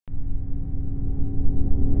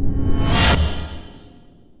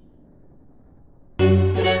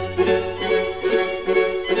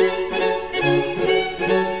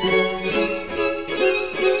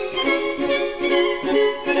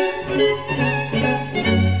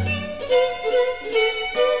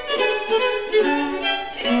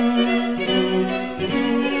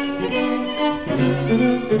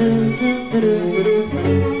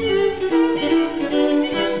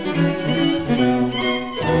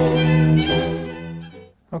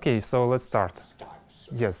Okay, so let's start.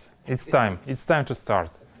 Yes, it's time. It's time to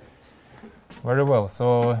start. Very well.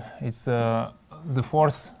 So it's the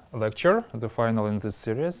fourth lecture, the final in this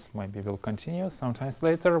series. Maybe we'll continue sometimes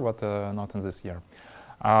later, but not in this year.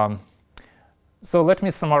 So let me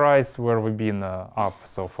summarize where we've been up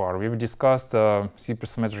so far. We've discussed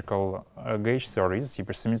supersymmetrical gauge theories,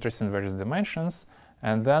 supersymmetries in various dimensions,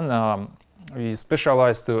 and then we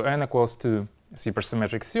specialized to n equals to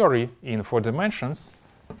supersymmetric theory in 4 dimensions,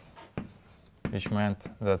 which meant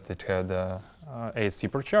that it had 8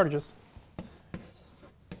 supercharges.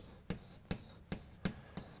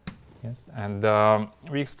 Yes, and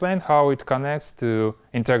we explained how it connects to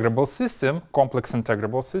integrable system, complex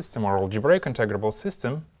integrable system, or algebraic integrable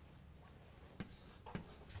system.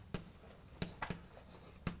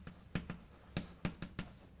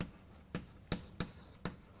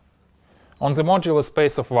 On the modular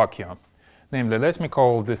space of vacuum. Namely, let me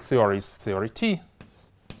call the theories theory T.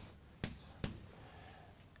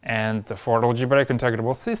 And for algebraic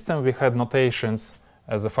integrable system, we had notations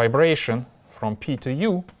as a vibration from P to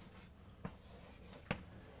U.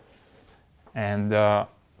 And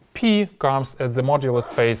P comes at the modular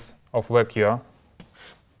space of vacuum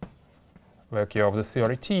of the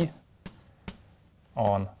theory T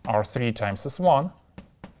on R3 times S1.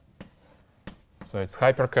 So it's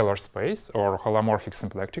hyperKahler space or holomorphic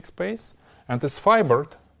symplectic space, and is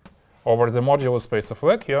fibered over the modular space of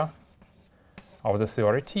vacuum of the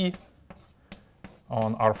theory T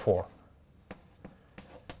on R4,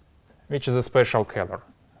 which is a special Kahler.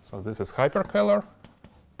 So this is hyperKahler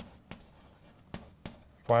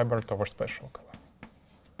fibered over special Kahler.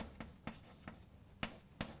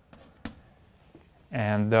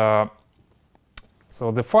 And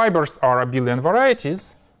so the fibers are abelian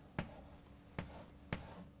varieties,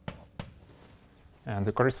 and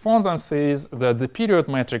the correspondence is that the period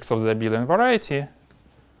matrix of the abelian variety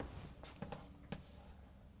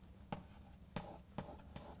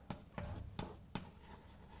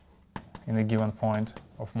in a given point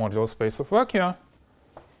of modular space of vacuum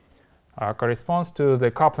corresponds to the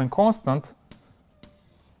coupling constant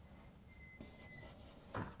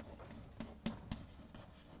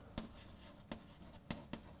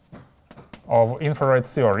of infrared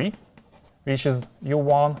theory, which is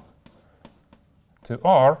U1 to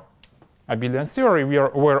R, abelian theory,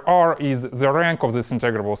 where R is the rank of this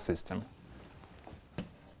integrable system.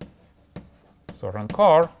 So rank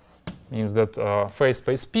R means that phase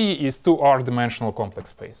space P is 2R dimensional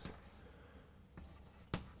complex space.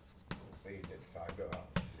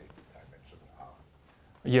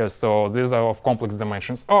 Yes, so these are of complex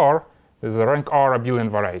dimensions R. There's a rank R abelian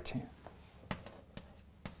variety.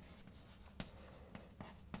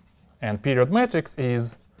 And period matrix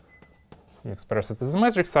is, we express it as a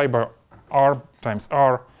matrix I by R times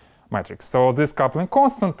R matrix. So this coupling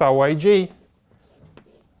constant, tau ij,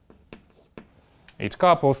 it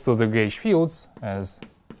couples to the gauge fields as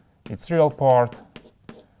its real part,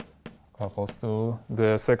 couples to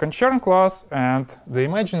the second Chern class, and the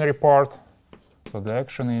imaginary part, so the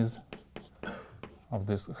action is of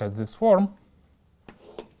this, has this form,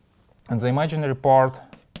 and the imaginary part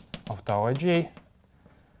of tau ij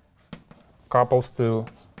couples to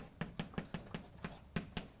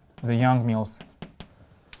the Yang-Mills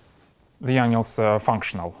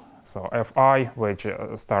functional, so fi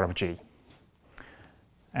Vg star of j.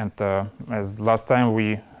 And as last time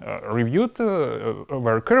we reviewed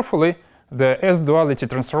very carefully, the S-duality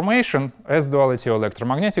transformation, S-duality or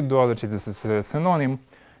electromagnetic duality, this is a synonym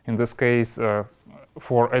in this case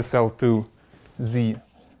for SL2Z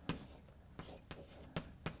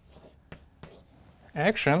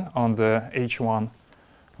action on the H1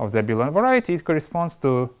 of the abelian variety, it corresponds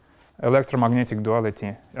to electromagnetic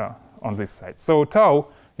duality on this side. So tau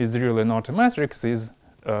is really not a matrix, is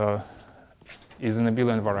an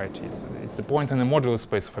abelian variety. It's a point in the modular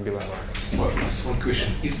space of abelian variety. One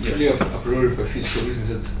question. Is it clear a priori by physical reasons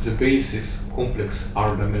that the base is complex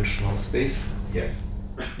R-dimensional space? Yeah.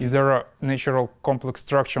 Is there a natural complex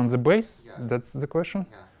structure on the base? Yeah. That's the question?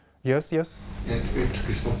 Yeah. Yes, yes. And it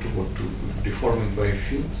corresponds to what? To deforming by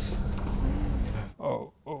fields?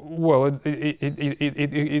 Well,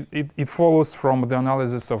 it follows from the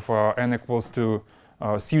analysis of n equals to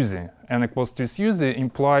SUSY. N equals to SUSY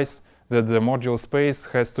implies that the modular space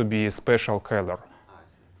has to be special Kahler.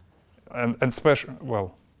 And special,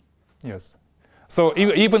 well, yes. So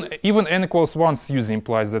even n equals 1 SUSY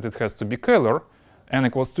implies that it has to be Kahler. N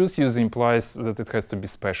equals 2 SUSY implies that it has to be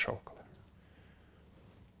special.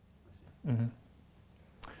 Mm-hmm.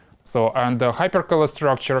 So, and the hyperKahler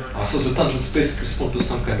structure. So the tangent space corresponds to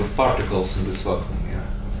some kind of particles in this vacuum, yeah?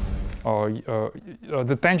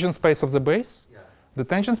 The tangent space of the base? Yeah. The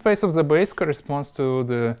tangent space of the base corresponds to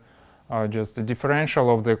the just the differential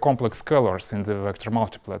of the complex scalars in the vector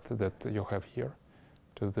multiplet that you have here.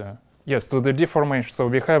 To the deformation. So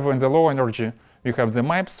we have in the low energy, we have the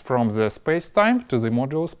maps from the space-time to the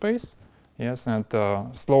modular space. Yes, and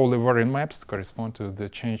slowly varying maps correspond to the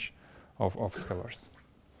change of scalars.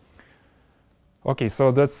 Okay,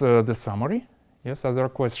 so that's the summary. Yes, other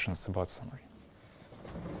questions about summary?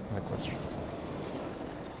 Other questions?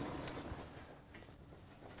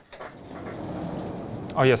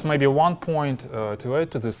 Oh yes, maybe one point to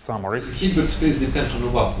add to this summary. The Hilbert space depends on a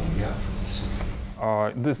vacuum, yeah?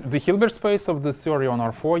 The Hilbert space of the theory on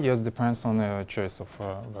R4, yes, depends on the choice of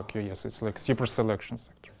vacuum. Yes, it's like super selection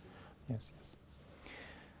sector. Yes, yes.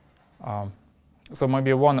 So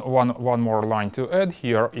maybe one more line to add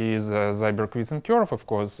here is Seiberg-Witten curve, of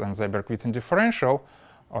course, and Seiberg-Witten differential.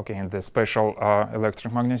 Okay, and the special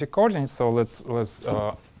electromagnetic coordinates. So let's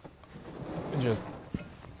just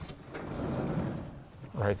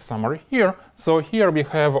write summary here. So here we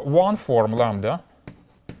have one form lambda,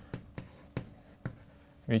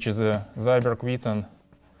 which is a Seiberg-Witten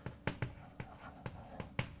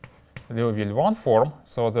Liouville one form,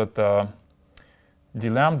 so that d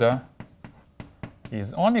lambda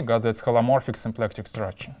is omega, that's holomorphic symplectic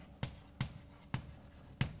structure.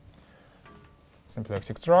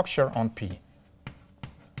 Symplectic structure on P,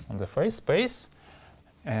 on the phase space.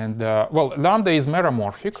 And, well, lambda is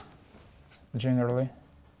meromorphic, generally.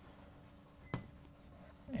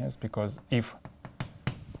 Yes, because if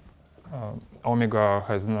omega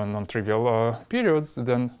has non-trivial periods,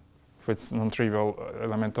 then if it's non-trivial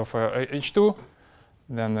element of H2,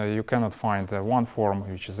 then you cannot find one form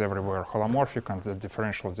which is everywhere holomorphic and the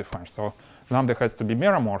differential is defined. So lambda has to be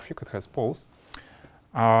meromorphic, it has poles.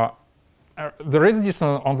 The residues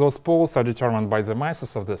on those poles are determined by the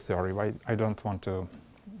masses of the theory. I don't want to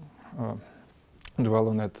dwell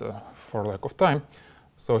on it for lack of time.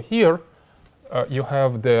 So here you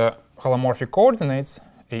have the holomorphic coordinates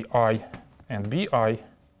AI and BI.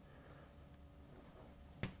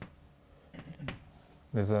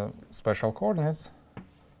 These are special coordinates.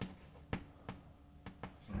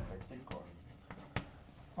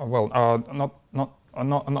 Well,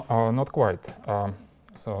 not quite.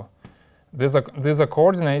 So these are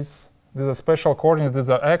coordinates. These are special coordinates. These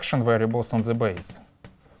are action variables on the base.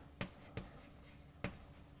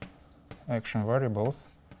 Action variables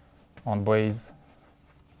on base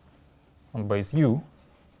U,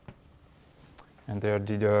 and they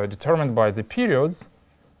are determined by the periods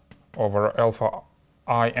over alpha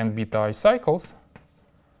I and beta I cycles,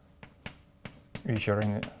 which are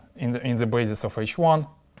in the basis of H1.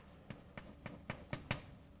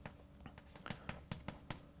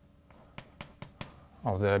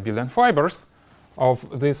 Of the abelian fibers of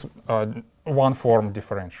this one-form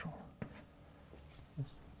differential.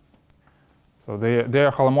 So they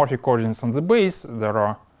are holomorphic coordinates on the base. There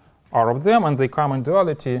are R of them, and they come in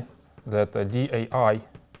duality that dAI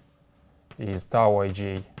is tau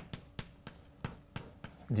ij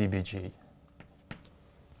dBj.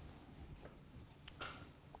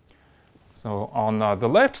 So on the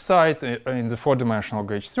left side, in the four-dimensional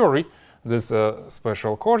gauge theory, these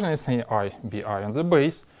special coordinates, I, Bi on the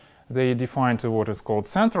base, they define to what is called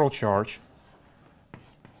central charge.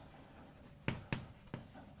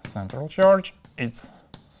 Central charge, it's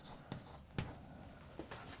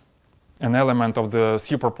an element of the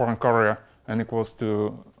super Poincare n equals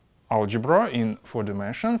to algebra in 4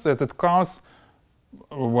 dimensions, that it comes,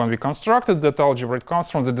 when we constructed that algebra, it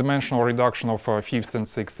comes from the dimensional reduction of 5th and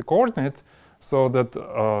 6th coordinate, so that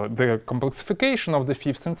the complexification of the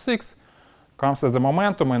 5th and 6th comes as a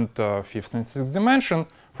momentum in 5th and 6th dimension.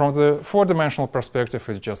 From the 4-dimensional perspective,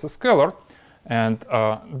 it's just a scalar. And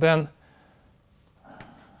then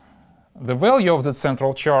the value of the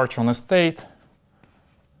central charge on a state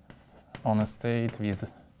with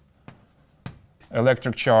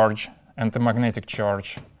electric charge and the magnetic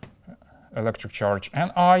charge, electric charge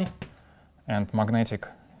Ni and magnetic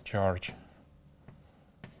charge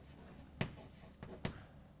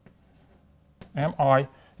Mi,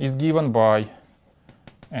 is given by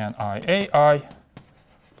NiAi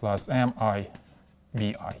plus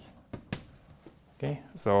MiBi. Okay,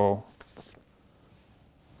 so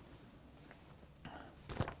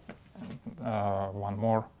one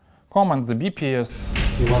more comment, the BPS.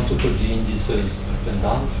 You want to put the indices up and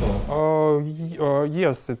down? So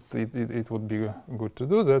yes, it would be good to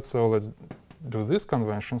do that. So let's do these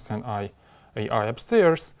conventions, and AI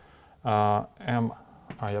upstairs, MI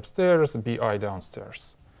upstairs, BI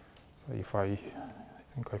downstairs. So if I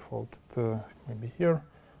think I folded maybe here.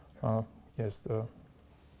 Yes.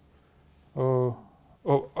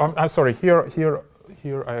 I'm sorry. Here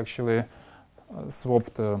here I actually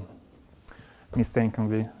swapped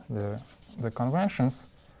mistakenly the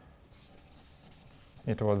conventions.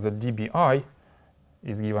 It was the dBi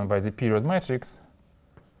is given by the period matrix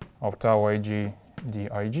of tau ig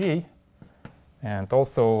dig, and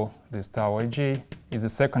also this tau ig is the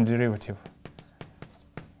second derivative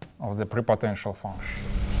of the prepotential function.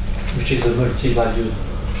 Which is a multi-valued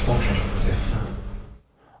function.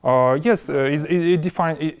 Yes,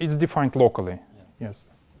 it's defined locally. Yeah. Yes.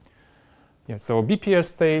 Yes. So BPS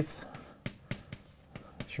states,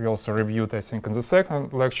 which we also reviewed, I think, in the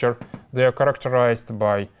second lecture, they are characterized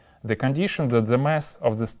by the condition that the mass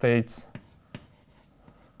of the states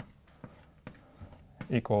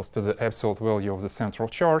equals to the absolute value of the central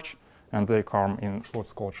charge, and they come in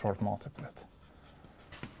what's called short multiplet.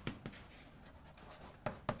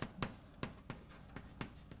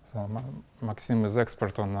 So Maxime is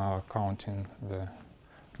expert on counting the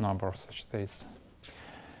number of such states.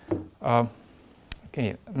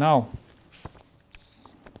 Okay, now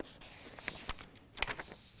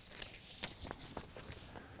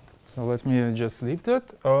so let me just leave that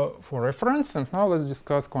for reference, and now let's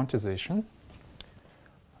discuss quantization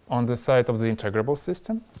on the side of the integrable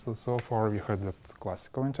system. So far we had that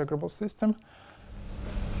classical integrable system.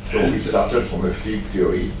 So we started from a field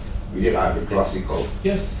theory. We have a classical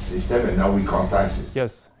system, and now we quantize it.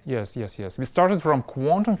 Yes. We started from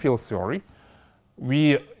quantum field theory.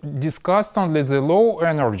 We discussed only the low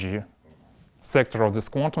energy sector of this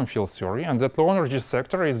quantum field theory, and that low energy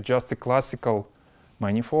sector is just a classical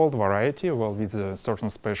manifold variety, well, with a certain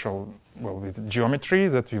special, well, with geometry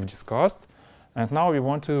that we've discussed. And now we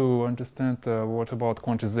want to understand what about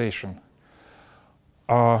quantization.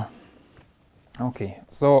 Okay,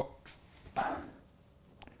 so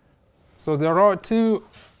there are two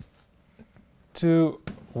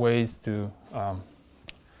ways to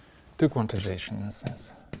quantization in a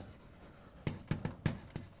sense.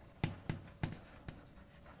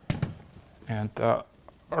 And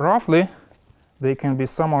roughly, they can be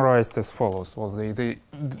summarized as follows. Well, in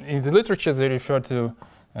the literature, they refer to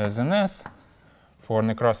as NS for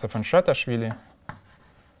Nekrasov and Shatashvili.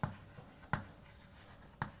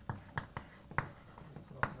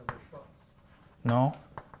 No?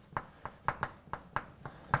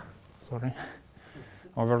 Sorry.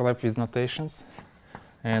 Overlap with notations.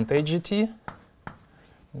 And AGT,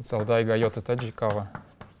 it's Aldaiga Yota Tajikava.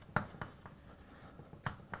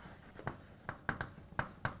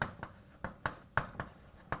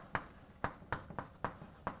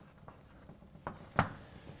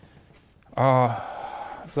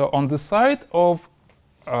 So on the side of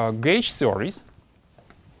gauge theories,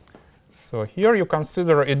 so here you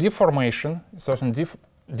consider a deformation, certain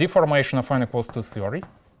deformation of n equals 2 theory.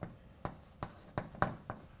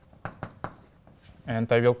 And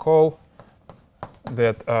I will call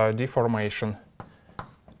that deformation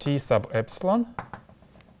T sub epsilon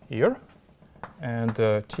here,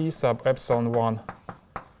 and T sub epsilon 1,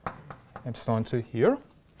 epsilon 2 here.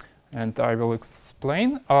 And I will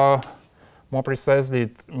explain. More precisely,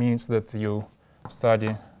 it means that you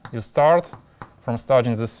start from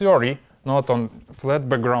studying the theory not on flat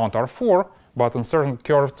background R4, but on certain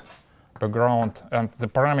curved background, and the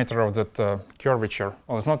parameter of that curvature.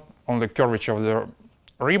 Well, it's not only curvature of the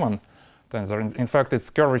Riemann tensor. In fact, it's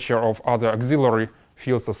curvature of other auxiliary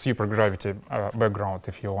fields of supergravity background.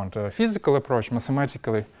 If you want a physical approach,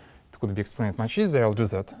 mathematically, it could be explained much easier. I'll do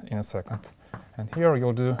that in a second. And here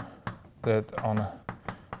you'll do that on a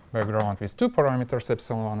background with two parameters,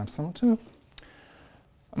 epsilon 1, epsilon 2.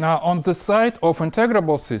 Now, on the side of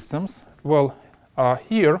integrable systems, well,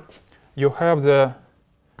 here you have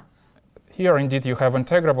here indeed you have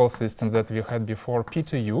integrable system that we had before,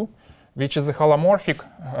 P2U, which is a holomorphic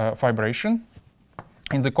fibration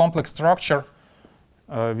in the complex structure,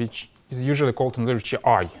 which is usually called in literature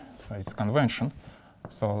I. So it's convention.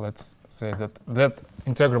 So let's say that that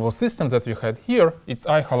integrable system that we had here, it's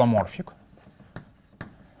I holomorphic.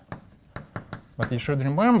 But you should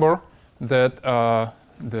remember that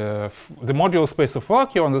the modular space of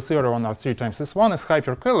vacuum on the theory on R3 times S1 is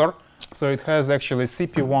hyperKahler, so it has actually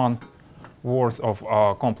CP1 worth of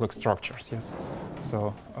complex structures. Yes.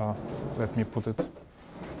 So let me put it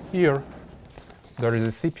here. There is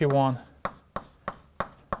a CP1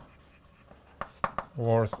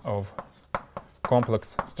 worth of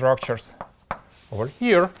complex structures over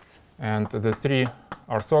here, and the three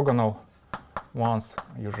orthogonal ones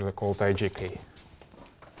usually called IJK,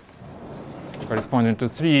 corresponding to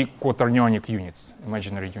three quaternionic units,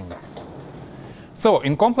 imaginary units. So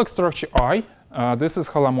in complex structure I, this is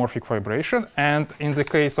holomorphic fibration, and in the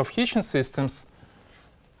case of Hitchin systems,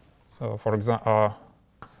 so for example,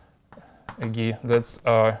 G, that's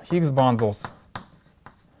Higgs bundles.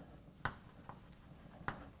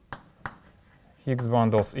 Higgs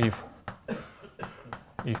bundles if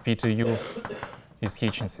P to U is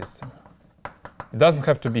Hitchin system. It doesn't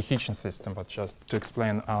have to be Hitchin system, but just to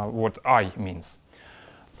explain what I means.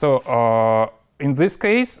 So in this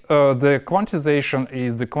case, the quantization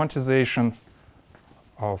is the quantization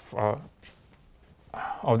of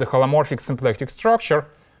the holomorphic symplectic structure.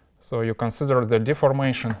 So you consider the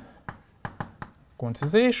deformation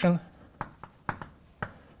quantization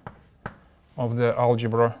of the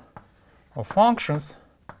algebra of functions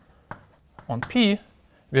on P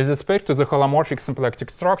with respect to the holomorphic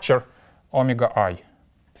symplectic structure omega I.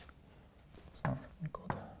 So we call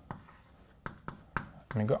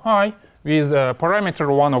omega I with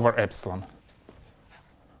parameter 1 over epsilon.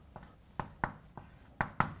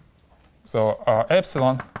 So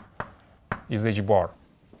epsilon is h bar.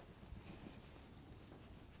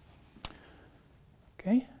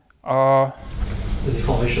 Okay. The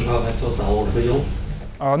deformation parameters are all real?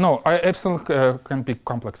 No, epsilon can be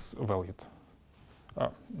complex valued.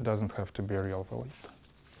 Doesn't have to be real valued.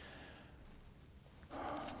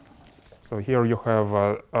 So here you have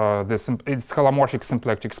it's holomorphic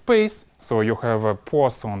symplectic space. So you have a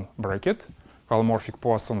Poisson bracket, holomorphic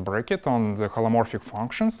Poisson bracket on the holomorphic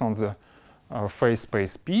functions on the phase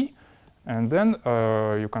space P. And then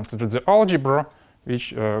you consider the algebra,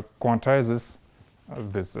 which quantizes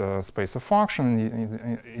this space of function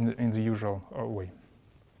in the usual way.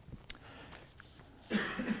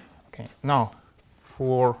 Okay, now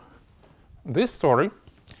for this story,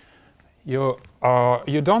 you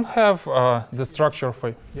don't have the structure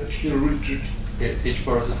for. Yes, here rigid h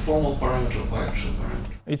bar is a formal parameter or actual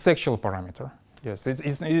parameter. It's actual parameter. Yes,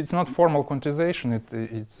 it's not formal quantization.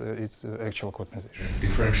 It's actual quantization.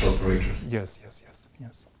 Differential operators. Yes.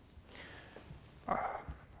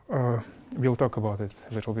 We'll talk about it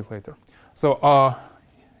a little bit later. So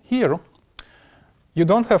here you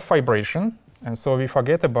don't have fibration, and so we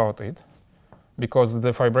forget about it because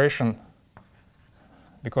the fibration.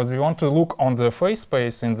 Because we want to look on the phase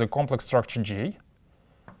space in the complex structure J.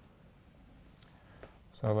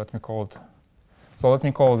 So let me call it. So let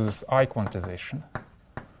me call this I quantization.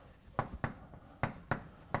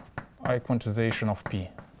 I quantization of P.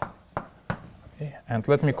 Okay. And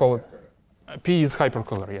let me call it. P is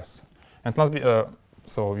hyperKahler, yes. And let me,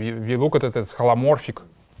 so we look at it as holomorphic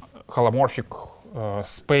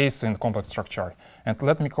space in complex structure. And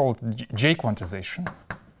let me call it J quantization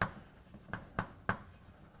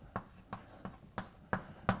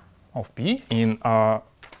of P in a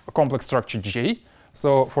complex structure J.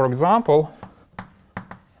 So for example,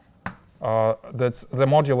 that's the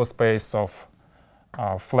modular space of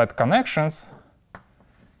flat connections.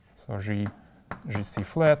 So GC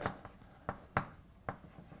flat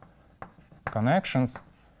connections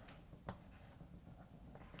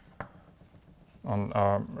on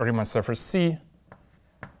Riemann surface C.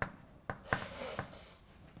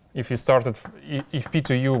 If we started, if P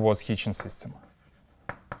to U was Hitchin system.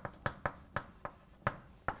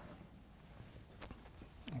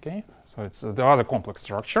 Okay, so it's the other complex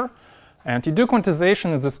structure. And you do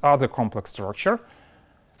quantization in this other complex structure.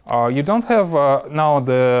 You don't have now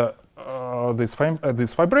this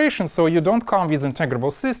vibration, so you don't come with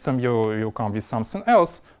integrable system. You come with something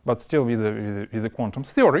else, but still with the quantum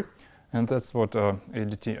theory. And that's what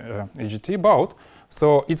AGT about.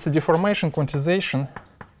 So it's a deformation quantization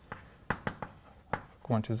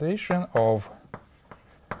of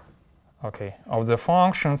the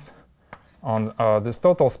functions on this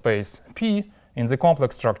total space P in the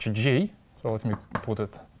complex structure J. So let me put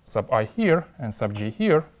it sub I here and sub J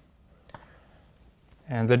here.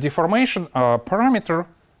 And the deformation parameter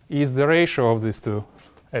is the ratio of these two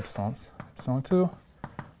epsilons, epsilon 2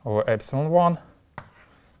 over epsilon 1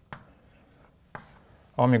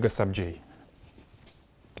 omega sub J.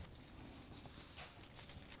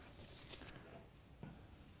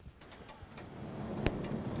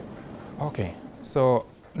 Okay, so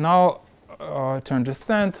now to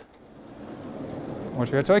understand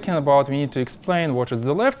what we are talking about, we need to explain what is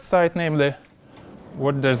the left side, namely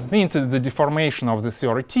what does it mean to the deformation of the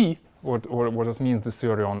theory T, what it means the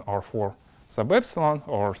theory on R4 sub epsilon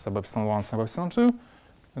or sub epsilon 1 sub epsilon 2,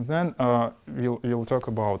 and then we'll talk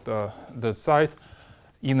about that side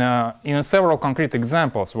in several concrete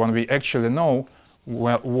examples when we actually know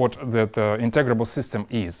what that integrable system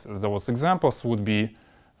is. Those examples would be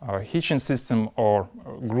Hitchin system or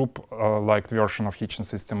group-like version of Hitchin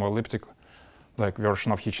system or elliptic-like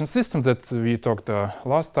version of Hitchin system that we talked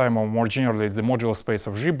last time, or more generally the modular space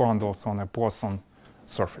of G bundles on a Poisson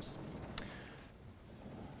surface.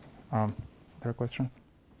 There are questions?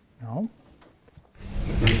 No?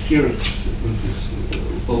 And here, in this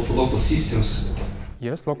local systems,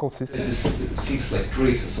 yes, local systems. This things like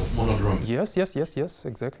traces of monodromies. Yes,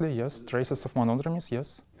 exactly. Yes, traces of monodromies.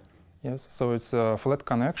 Yes. So it's flat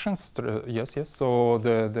connections. Yes. So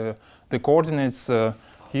the coordinates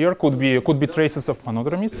here could be traces of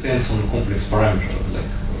monodromies. Depends on complex parameter, like.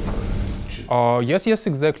 Yes,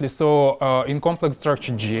 exactly. So in complex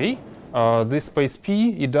structure J, this space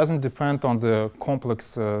P, it doesn't depend on the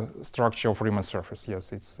complex structure of Riemann surface.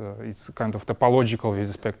 Yes, it's kind of topological with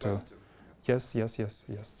respect to. Yes.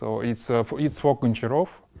 So it's for Goncharov,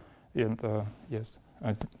 and yes,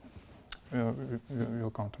 we'll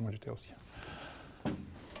come to more details here.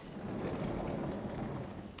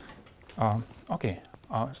 Okay,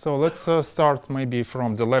 so let's start maybe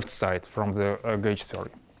from the left side, from the gauge theory.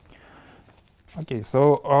 Okay,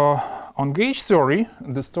 so on gauge theory,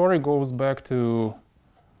 the story goes back to,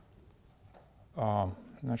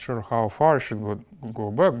 not sure how far I should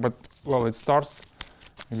go back, but well, it starts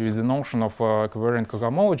with the notion of covariant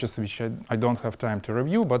cohomologies, which I don't have time to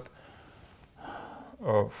review, but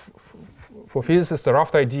for physicists, a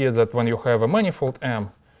rough idea that when you have a manifold M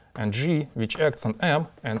and G, which acts on M,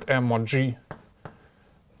 and M mod G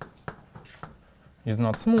is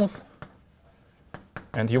not smooth,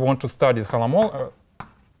 and you want to study the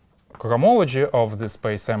cohomology of the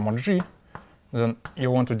space M mod G, then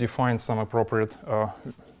you want to define some appropriate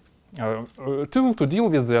tool to deal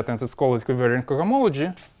with that, and it's called covariant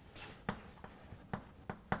cohomology.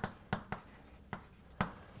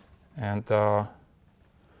 And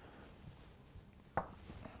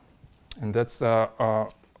that's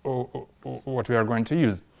what we are going to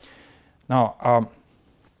use. Now,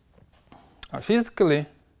 physically,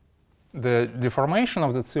 the deformation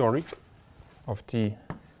of the theory of T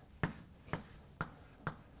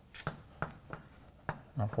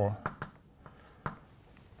for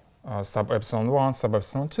sub epsilon 1, sub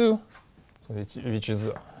epsilon 2, so which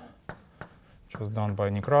was done by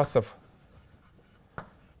Nekrasov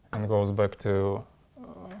and goes back to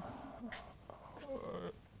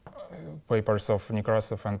papers of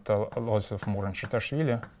Nekrasov and Losov, Moore, and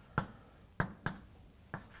Shetashvili.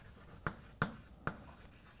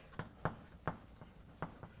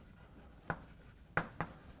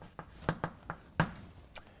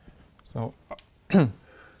 So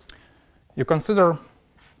you consider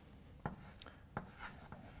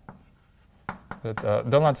that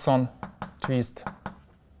Donaldson twist,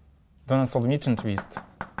 Donaldson-Witten twist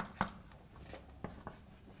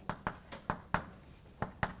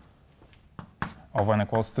of n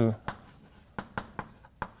equals to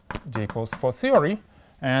j equals 4 theory,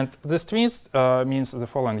 and this twist means the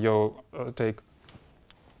following. You take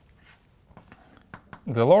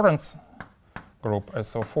the Lorentz group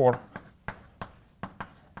SO4,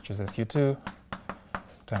 which is SU2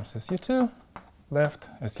 times SU2 left,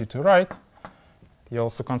 SU2 right. You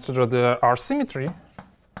also consider the R symmetry.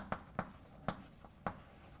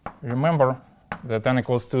 Remember that n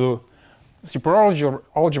equals to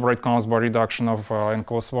algebraic comes by reduction of n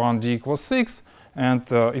equals 1, d equals 6,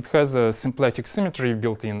 and it has a symplectic symmetry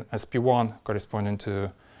built in SP1 corresponding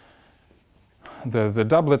to the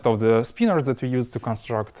doublet of the spinors that we used to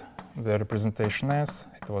construct the representation S.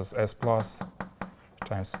 It was S plus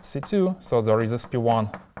times C2, so there is SP1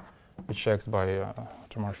 which acts by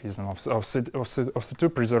automorphism of C2,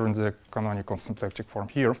 preserving the canonical symplectic form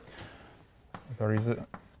here. So there is a,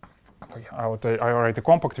 I write a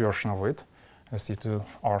compact version of it, C2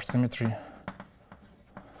 R symmetry.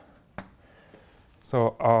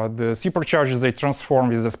 So the supercharges, they transform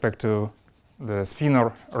with respect to the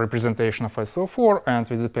spinor representation of SO4 and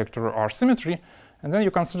with respect to R symmetry. And then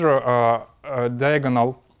you consider a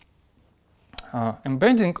diagonal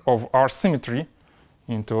embedding of R symmetry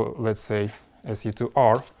into, let's say,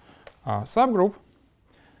 SE2R subgroup.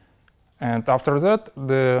 And after that,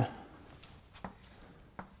 the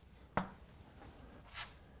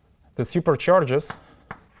supercharges,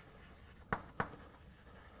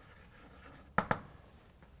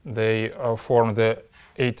 they form the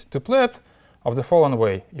 8 tuplet of the following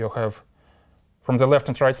way. You have from the left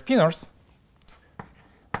and right spinors,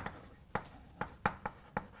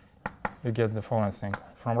 you get the following thing.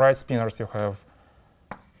 From right spinors, you have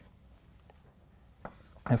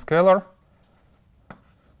a scalar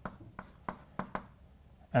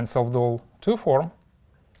and self-dual 2 form.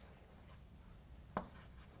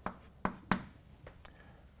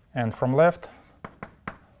 And from left,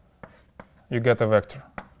 you get a vector.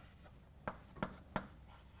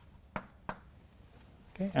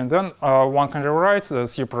 Okay. And then one can rewrite the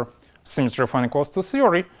supersymmetry of n equals to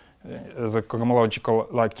theory as a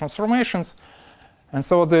cohomological like transformations. And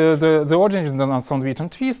so the origin on Witten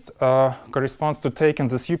twist corresponds to taking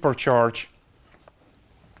the supercharge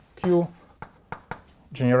Q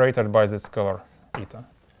generated by the scalar eta.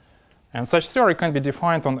 And such theory can be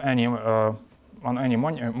defined on any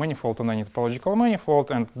manifold, on any topological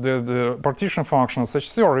manifold, and the partition function of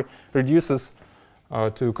such theory reduces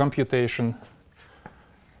to computation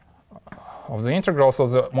of the integrals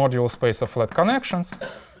of the modular space of flat connections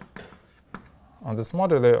on this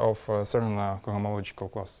moduli of certain cohomological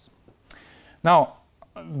classes. Now,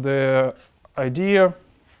 the idea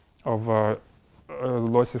of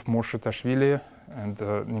Lossev, Murshid-Ashvili, and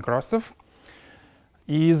Nekrasov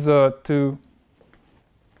is to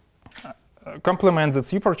complement the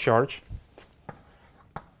supercharge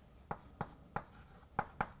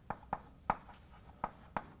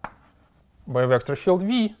by a vector field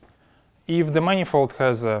V if the manifold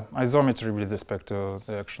has isometry with respect to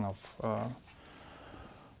the action of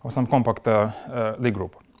some compact Lie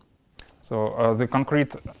group. So the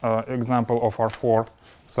concrete example of R4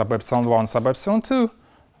 sub epsilon 1 sub epsilon 2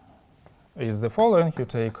 is the following. You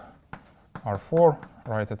take R4,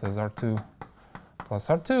 write it as R2 plus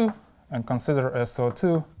R2, and consider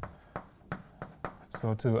SO2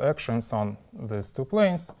 actions on these two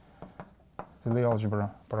planes, the Lie algebra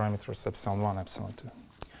parameters epsilon 1, epsilon 2.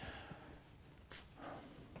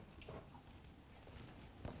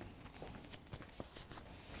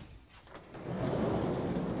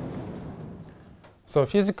 So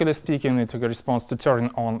physically speaking, it corresponds to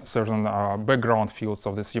turn on certain background fields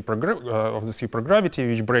of the supergravity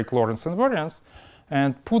which break Lorentz invariance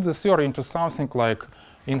and put the theory into something like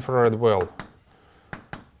infrared well.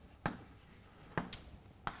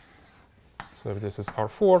 So if this is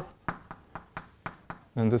R4,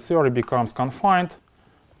 then the theory becomes confined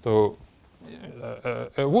to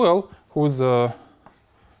a well whose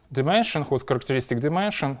dimension, whose characteristic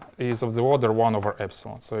dimension is of the order 1 over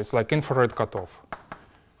epsilon. So it's like infrared cutoff.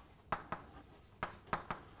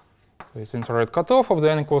 So it's infrared cutoff of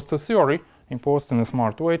the n equals 2 theory imposed in a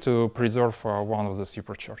smart way to preserve one of the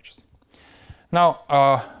supercharges. Now,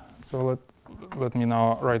 so let me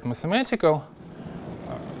now write mathematical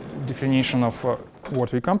definition of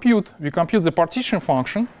what we compute. We compute the partition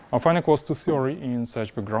function of n equals 2 theory in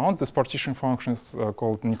such background. This partition function is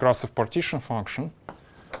called Nekrasov partition function.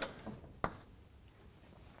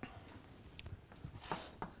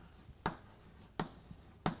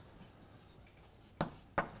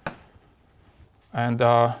 And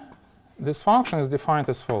this function is defined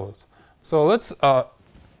as follows. So let's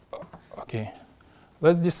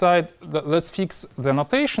decide that, let's fix the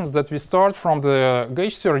notations that we start from the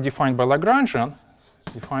gauge theory defined by Lagrangian.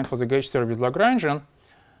 It's defined for the gauge theory with Lagrangian,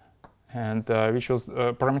 and which was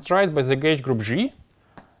parameterized by the gauge group G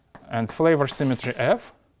and flavor symmetry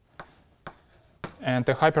F, and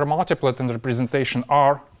a hypermultiplet and representation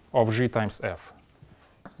R of G times F.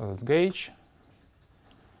 So that's gauge,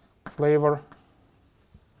 flavor,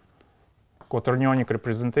 quaternionic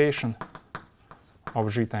representation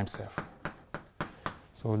of G times F.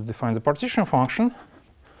 So let's define the partition function.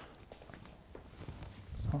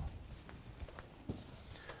 So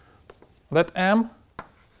let M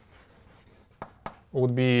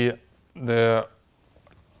would be the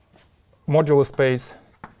modular space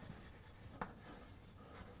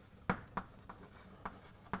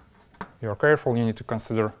you're careful, you need to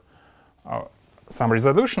consider some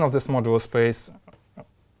resolution of this modular space.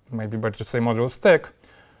 Maybe better to say modular stack.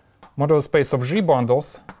 Modular space of G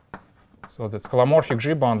bundles, so that's holomorphic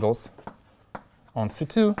G bundles on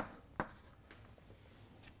C2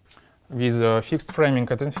 with fixed framing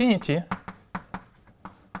at infinity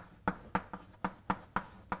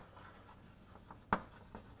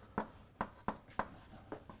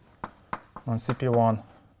on CP1.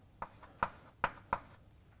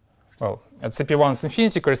 Well, at CP1 at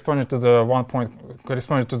infinity corresponding to the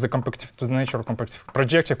nature of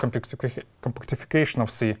projective compactification of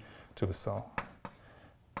C2. So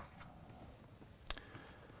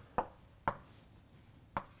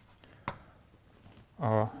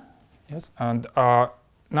yes, and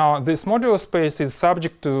now this modular space is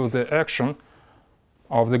subject to the action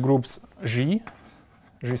of the groups G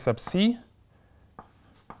sub C,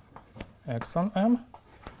 X on M,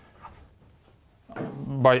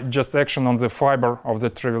 by just action on the fiber of the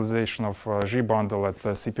trivialization of G bundle at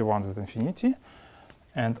CP1 at infinity,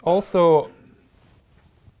 and also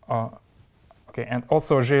and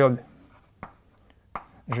also GL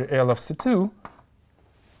of C2,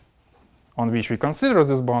 on which we consider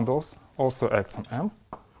these bundles, also acts on M.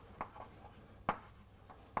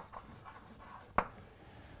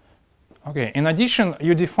 Okay, in addition,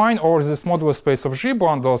 you define over this modular space of G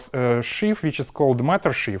bundles a sheaf which is called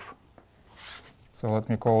matter sheaf. So let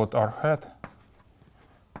me call it R hat.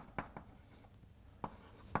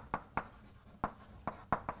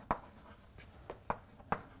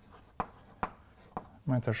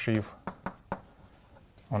 Matter sheaf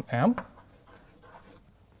on M.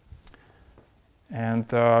 And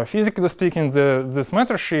physically speaking, this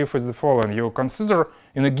matter sheaf is the following. You consider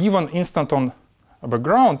in a given instanton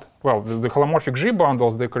background, well, the holomorphic G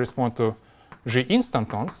bundles, they correspond to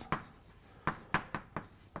g-instantons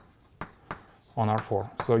on R4.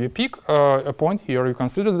 So you pick a point here, you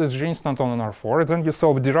consider this g-instanton on R4, and then you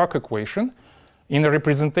solve Dirac equation in a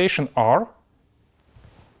representation R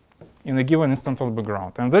in a given instanton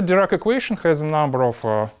background. And that Dirac equation has a number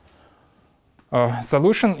of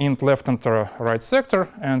solution in left and right sector,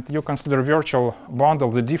 and you consider virtual bundle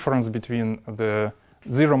the difference between the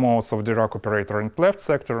zero moles of Dirac operator in left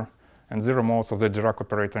sector and zero moles of the Dirac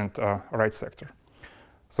operator in right sector.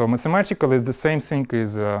 So mathematically, the same thing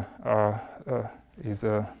is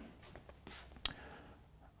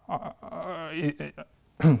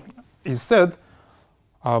said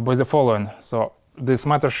by the following. So this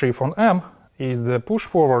matter sheaf on M is the push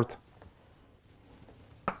forward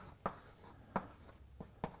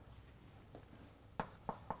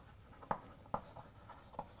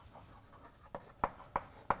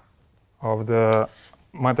of the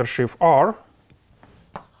matter sheaf R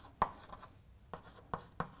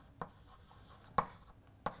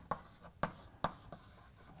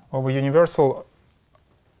of a universal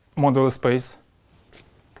moduli space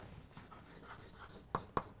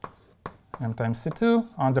M times C2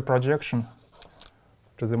 under projection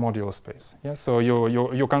to the modular space. Yeah, so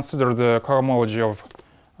you consider the cohomology of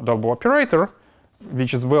double operator,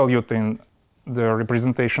 which is valued in the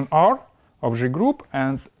representation R of G group,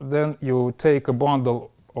 and then you take a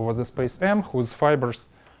bundle over the space M whose fibers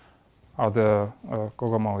are the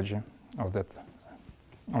cohomology of that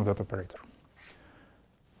operator.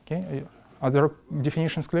 Okay, are there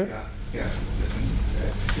definitions clear? Yeah.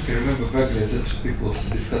 If you remember back that people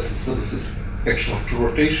discussed instead of this action of two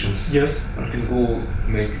rotations, yes, one can go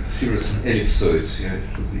make series of ellipsoids. Yeah,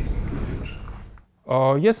 it would be.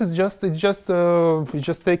 Yes, it's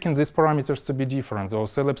just taking these parameters to be different.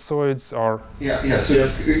 Those ellipsoids are. Yeah. So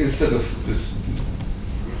yes. Instead of this,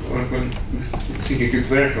 when thinking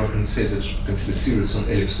numerically, one can say that consider series on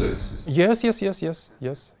ellipsoids. Yes.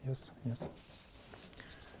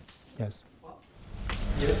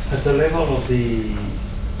 Yes, at the level of the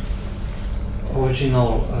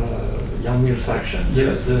original Yangians action,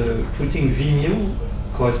 yes, the putting v mu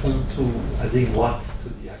corresponds to adding what to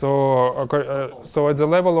the action? So at the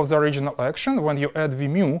level of the original action, when you add v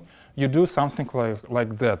mu, you do something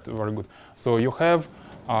like that. Very good. So you have,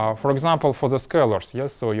 for example, for the scalars,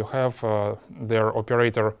 yes. So you have their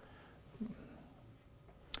operator.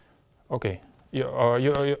 Okay,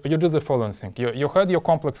 you do the following thing. You had your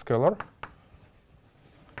complex scalar.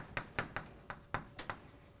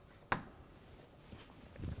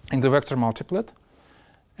 In the vector multiplet,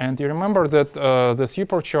 and you remember that the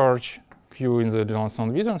supercharge Q in the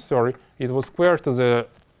Dionne-Witten theory, it was squared to the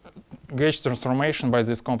gauge transformation by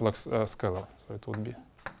this complex scalar. So it would be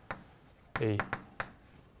A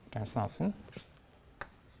times nothing,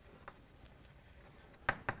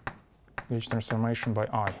 gauge transformation by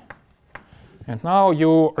I. And now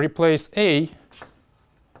you replace A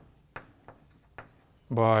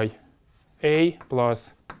by A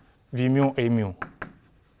plus V mu A mu.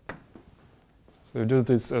 So you do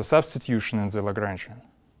this substitution in the Lagrangian.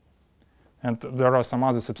 And there are some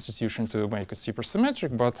other substitutions to make it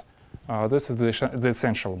supersymmetric, but this is the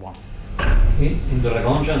essential one. In the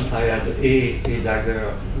Lagrangian, I had A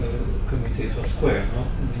dagger commutator square, no?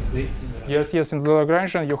 Yes, in the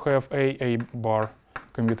Lagrangian, you have A bar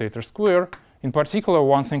commutator square. In particular,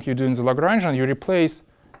 one thing you do in the Lagrangian, you replace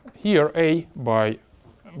here A by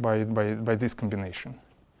this combination.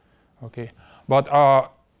 Okay, but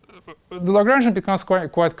the Lagrangian becomes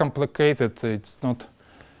quite complicated. It's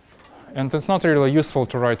not really useful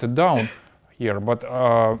to write it down here. But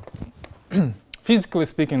physically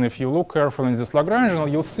speaking, if you look carefully in this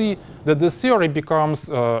Lagrangian, you'll see that the theory becomes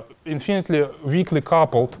infinitely weakly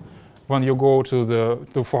coupled when you go to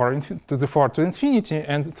the far to infinity,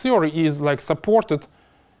 and the theory is like supported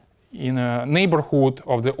in a neighborhood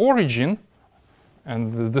of the origin.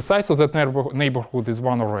 And the size of that neighborhood is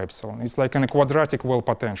 1 over epsilon. It's like in a quadratic well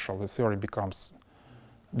potential. The theory becomes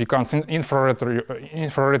infrared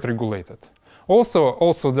regulated.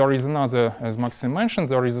 Also, there is another, as Maxim mentioned,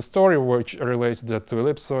 there is a story which relates that to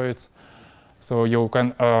ellipsoids. So you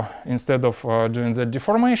can, instead of doing the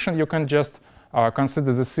deformation, you can just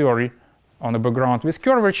consider the theory on a background with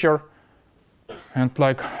curvature. And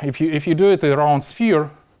like if you do it around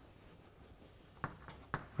sphere,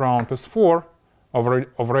 round S4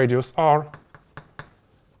 of radius r,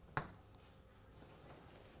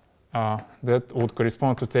 that would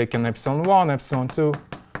correspond to taking epsilon1, epsilon2,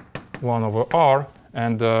 1 over r,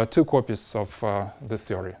 and 2 copies of the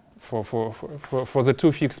theory for the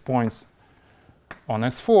 2 fixed points on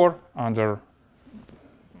S4 under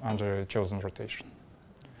a chosen rotation.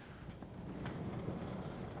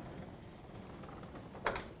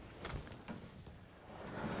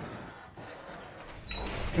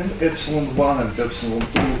 Can epsilon1 and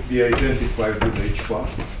epsilon2 be identified with H bar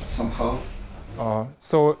somehow?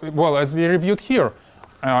 So, well, as we reviewed here,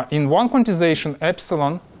 in one quantization,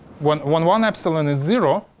 epsilon, when one epsilon is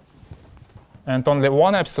 0, and only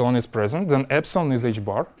one epsilon is present, then epsilon is H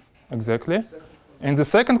bar, exactly. In the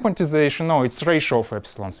second quantization, no, it's ratio of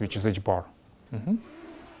epsilons, which is H bar.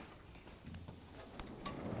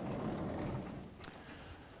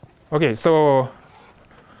 Okay, so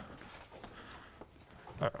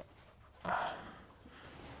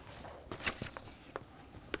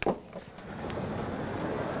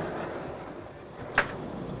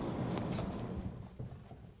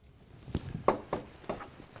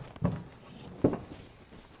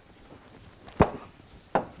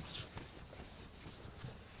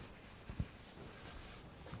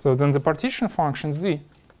so then the partition function z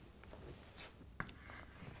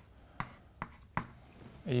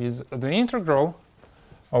is the integral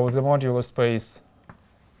of the modular space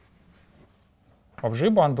of G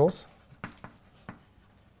bundles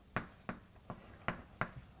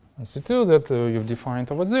and C2 that you've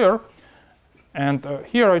defined over there. And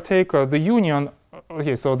here I take the union.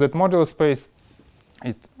 Okay, so that modular space,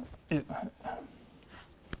 it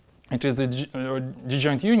is the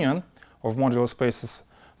disjoint union of modular spaces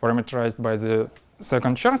parameterized by the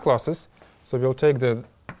second Chern classes. So we'll take the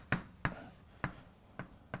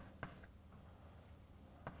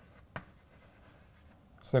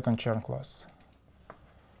second Chern class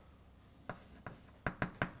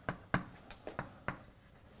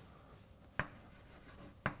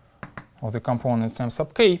of the components M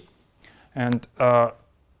sub k, and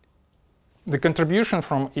the contribution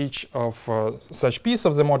from each of such piece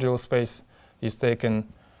of the modular space is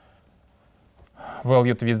taken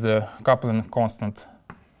valued with the coupling constant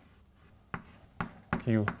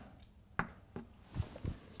q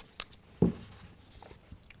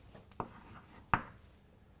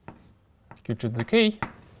to the k,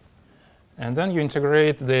 and then you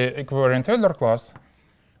integrate the equivariant Euler class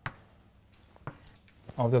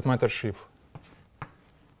of that matter sheaf.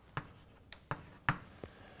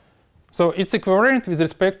 So it's equivariant with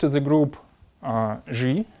respect to the group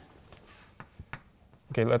G.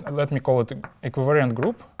 Okay, let me call it equivariant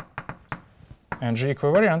group. And G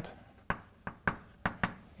equivariant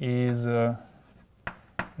is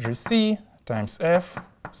GC times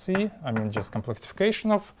FC, I mean just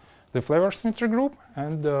complexification of the flavor symmetry group,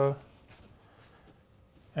 and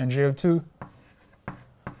GL2,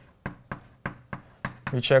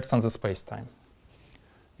 which acts on the space-time.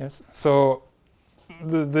 Yes, so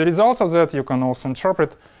the result of that you can also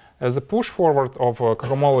interpret as a push forward of a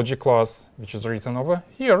cohomology class, which is written over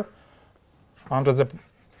here, under the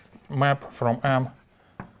map from M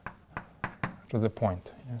to the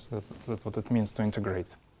point. Yes, that's what it means to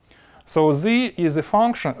integrate. So Z is a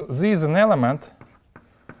function, Z is an element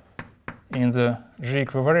in the G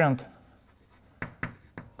equivariant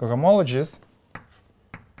cohomologies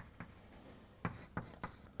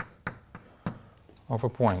of a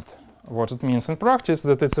point. What it means in practice,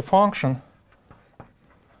 that it's a function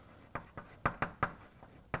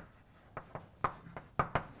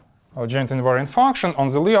of joint invariant function on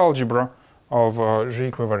the Lie algebra of G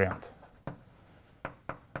equivariant.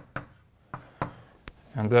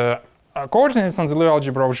 And the coordinates on the Lie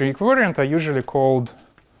algebra of G equivariant are usually called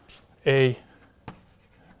A,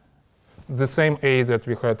 the same A that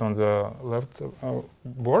we had on the left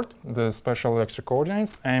board, the special electric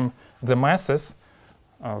coordinates, and the masses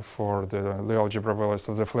for the Lie algebra values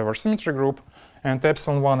of the flavor symmetry group, and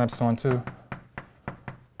epsilon1, epsilon2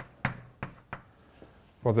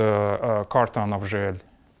 for the carton of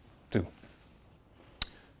GL2.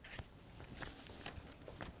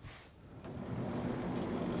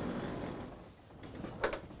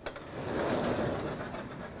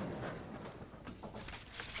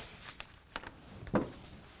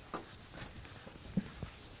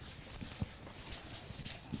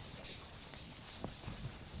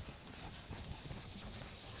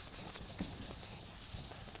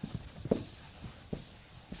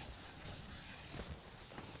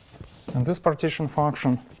 And this partition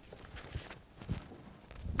function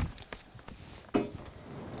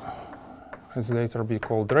has later be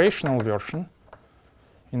called rational version.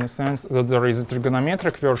 in the sense that there is a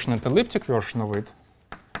trigonometric version and elliptic version of it.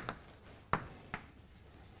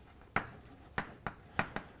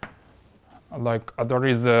 Like there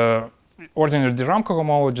is a ordinary de Rham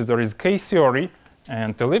cohomology, there is K-theory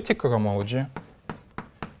and elliptic cohomology.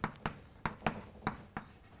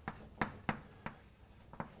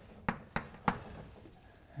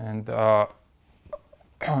 And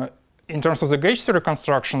in terms of the gauge theory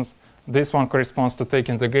constructions, this one corresponds to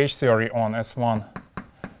taking the gauge theory on S1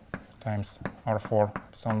 times R4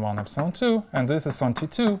 epsilon 1 epsilon 2, and this is on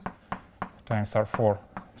T2 times R4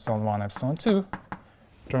 epsilon 1 epsilon 2.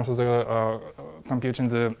 In terms of the computing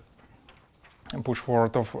the push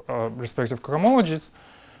forward of respective cohomologies,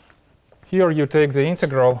 here you take the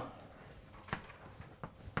integral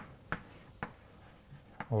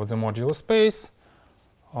over the modular space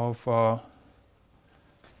of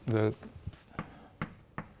the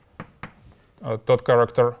dot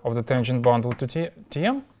character of the tangent bundle to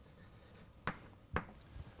Tm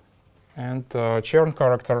and Chern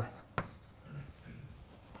character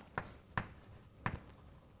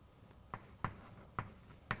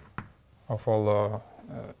of all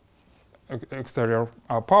exterior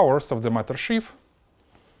powers of the matter sheaf.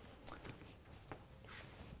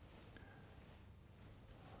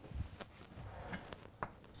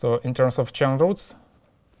 So in terms of Chern roots,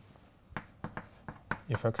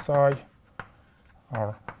 if xi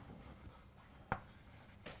are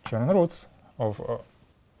Chern roots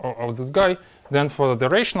of this guy, then for the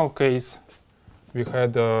rational case, we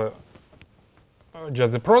had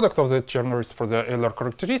just the product of the Chern roots for the Euler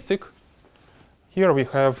characteristic. Here we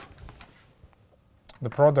have the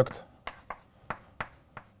product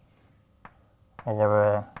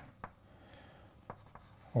over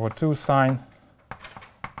 2 sine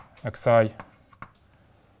xi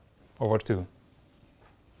over 2.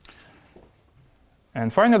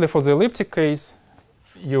 And finally, for the elliptic case,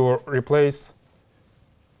 you replace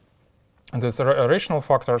these rational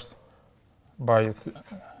factors by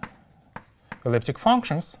elliptic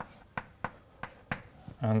functions.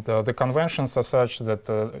 And the conventions are such that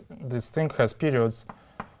this thing has periods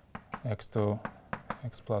x to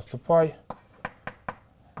x plus 2 pi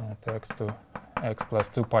and x to x plus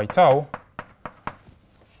 2 pi tau,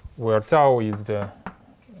 where tau is the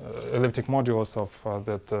elliptic modulus of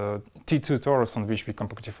that T2 torus on which we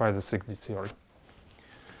compactify the 6D theory.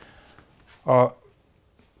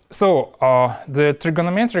 So the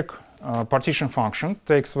trigonometric partition function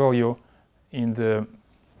takes value in the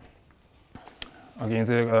again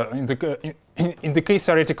in the case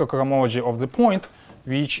theoretical cohomology of the point,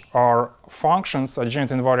 which are functions,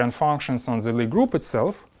 adjoint invariant functions on the Lie group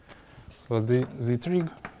itself. So the trig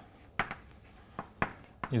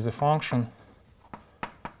is a function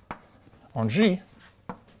on G,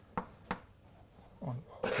 on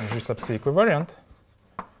G sub C equivariant,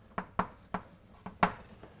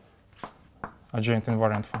 adjoint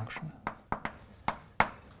invariant function.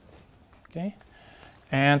 Okay,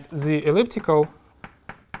 and the elliptical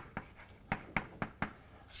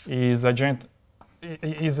is adjoint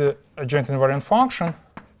invariant function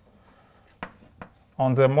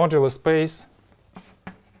on the modular space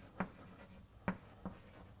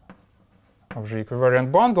of G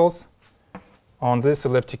equivariant bundles on this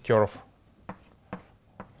elliptic curve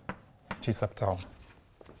T sub tau.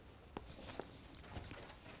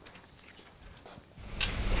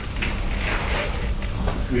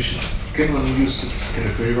 Can one use its kind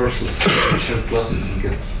of reversal Chern classes and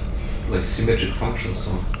get like symmetric functions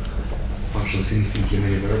or functions in infinitely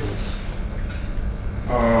many variables?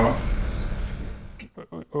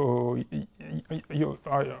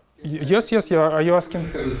 Yes, are you asking?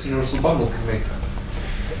 Because this universal bundle can make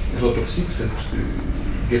a lot of things and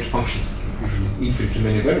get functions in infinitely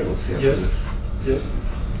many variables here. Yes. Yes.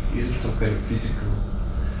 Is it some kind of physical?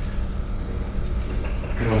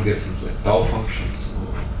 Can one get some like tau functions?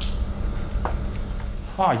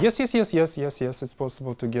 Yes. It's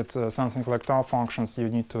possible to get something like tau functions. You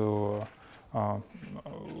need to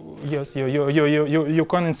yes, you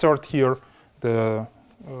can insert here the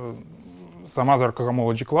some other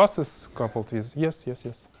cohomology classes coupled with yes. It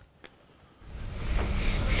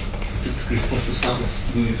corresponds to some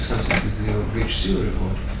doing something with your gauge theory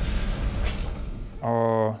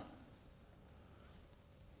or?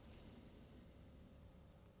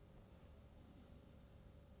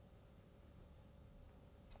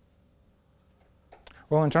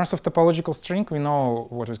 Well, in terms of topological string, we know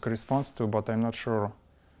what it corresponds to, but I'm not sure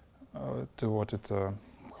to what it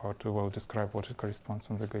how to well describe what it corresponds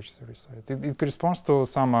on the gauge theory side. It corresponds to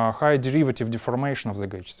some high derivative deformation of the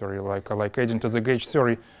gauge theory, like adding to the gauge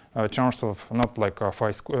theory terms of not like f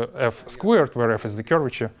squared, where f is the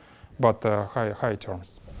curvature, but high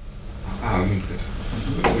terms. I mean,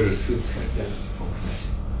 various fields like this.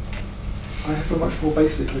 I have a much more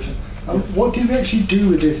basic question. What do we actually do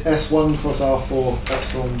with this S1 cross R4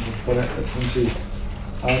 epsilon 1 epsilon 2?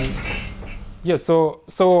 Yeah, so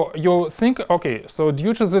you think, okay, so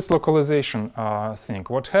due to this localization thing,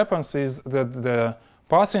 what happens is that the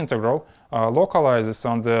path integral localizes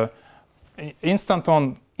on the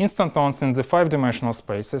instantons in the 5-dimensional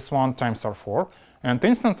space, S1 times R4, and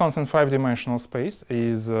instantons in 5-dimensional space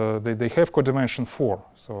is, they have codimension 4,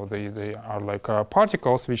 so they are like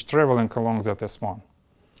particles which traveling along that S1.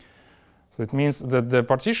 So it means that the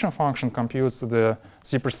partition function computes the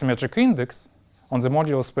supersymmetric index on the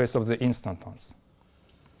modular space of the instantons.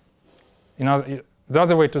 The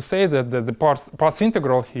other way to say that the path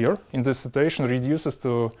integral here in this situation reduces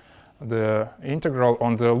to the integral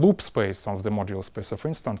on the loop space of the modular space of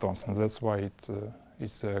instantons, and that's why it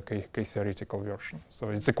is a k-theoretical version. So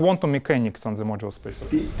it's a quantum mechanics on the modular space.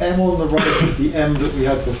 The M on the right is the M that we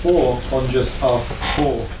had before on just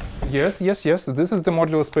R4. Yes. This is the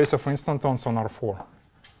modular space of instantons on R4.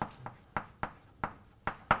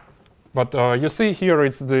 But you see here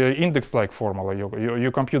it's the index-like formula.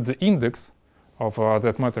 You compute the index of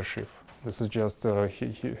that matter sheaf. This is just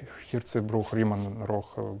Hirzebruch, Riemann,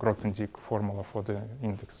 Roch, Grothendieck formula for the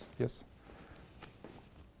index. Yes.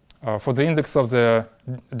 For the index of the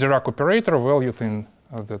Dirac operator valued in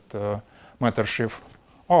that matter sheaf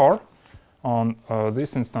R on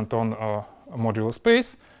this instanton modular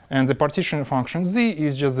space, and the partition function Z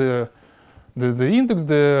is just the index,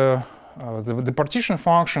 the partition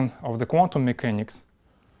function of the quantum mechanics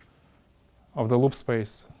of the loop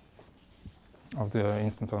space of the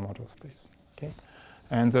instanton modular space. Okay,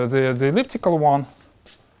 and the elliptical one,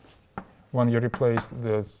 when you replace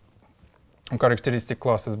the characteristic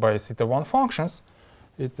classes by θ1 functions,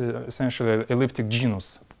 it essentially elliptic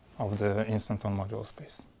genus of the instanton modular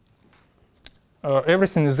space.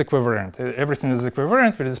 Everything is equivalent. Everything is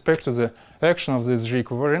equivalent with respect to the action of this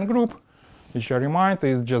G-equivalent group, which I remind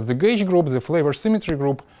is just the gauge group, the flavor symmetry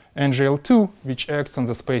group, and GL2, which acts on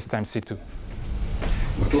the space-time C2.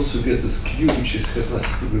 But also get this Q, which has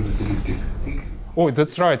nothing to do with the elliptic. Oh,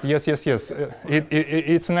 that's right. Yes.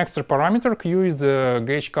 It's an extra parameter. Q is the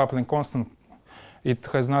gauge coupling constant. It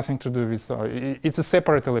has nothing to do with. It's a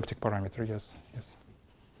separate elliptic parameter. Yes.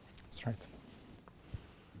 That's right.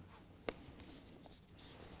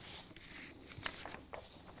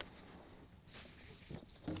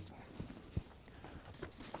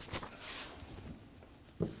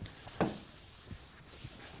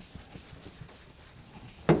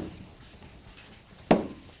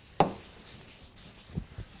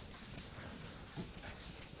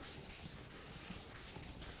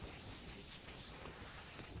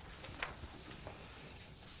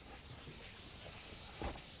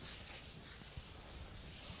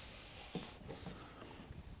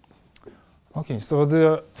 Okay, so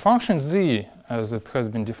the function z, as it has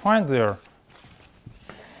been defined there,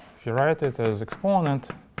 if you write it as exponent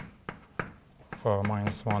of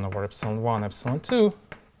 -1 over epsilon 1, epsilon 2,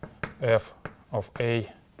 f of a,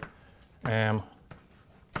 m,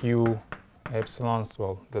 q, epsilons,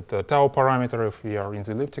 well, the tau parameter if we are in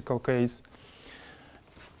the elliptical case,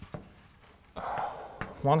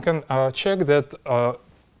 one can check that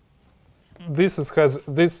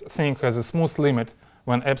this thing has a smooth limit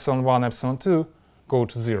when epsilon 1, epsilon 2 go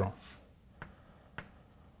to 0.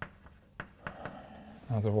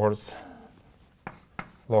 In other words,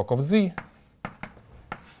 log of z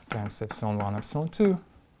times epsilon 1, epsilon 2.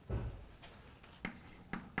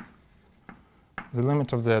 The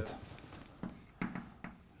limit of that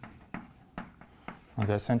when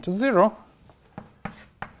they ascend to 0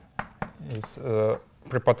 is a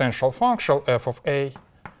prepotential function f of a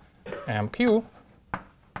mq,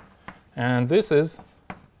 and this is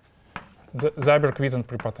the Seiberg-Witten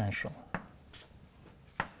prepotential.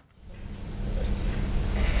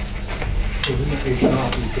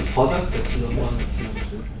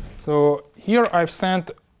 So here I've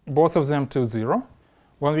sent both of them to 0.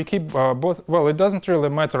 When we keep both, well, it doesn't really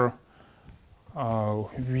matter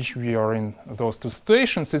which we are in those two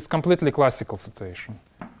situations. It's completely classical situation.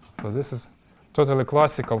 So this is totally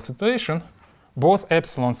classical situation. Both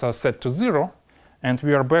epsilons are set to 0. And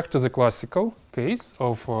we are back to the classical case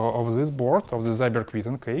of this board, of the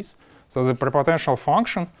Seiberg-Witten case. So the prepotential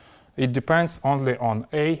function, it depends only on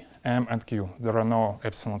A, M, and Q. There are no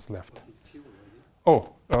epsilons left. Oh,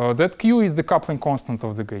 that Q is the coupling constant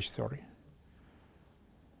of the gauge theory.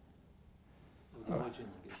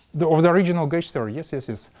 Of the original gauge theory, yes.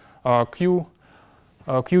 Q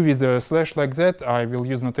with a slash like that, I will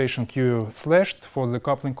use notation Q slashed for the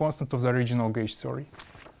coupling constant of the original gauge theory.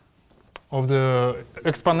 of the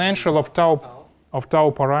exponential of tau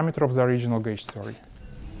parameter of the original gauge theory.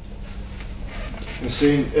 And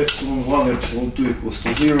saying epsilon 1, epsilon 2 equals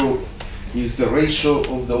to 0, is the ratio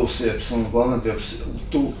of those epsilon 1 and epsilon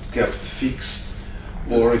 2 kept fixed,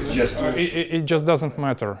 or it just... it just doesn't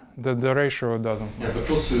matter. The ratio doesn't matter. Yeah, but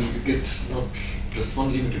also you get not just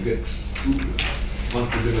one limit, you get one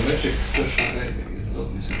trigonometric expression is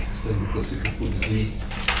not necessary because you can put z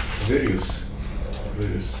various.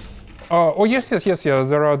 Oh yes.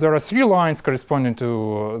 There are 3 lines corresponding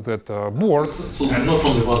to that board. So not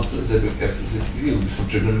only one z will be some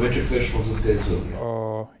trigonometric version of this guy as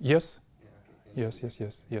well. Yes.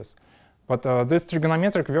 But these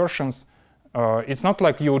trigonometric versions, it's not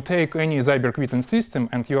like you take any Seiberg-Witten system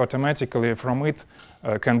and you automatically from it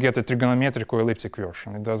can get a trigonometric or elliptic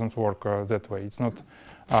version. It doesn't work that way. It's not.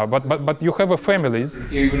 But you have a families.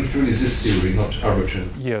 Even through this theory, not arbitrary.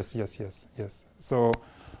 Yes. So,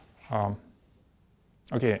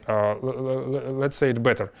 okay, let's say it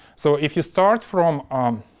better. So if you start from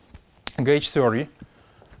gauge theory,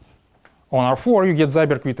 on R4 you get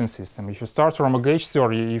Seiberg-Witten system. If you start from a gauge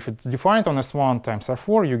theory, if it's defined on S1 times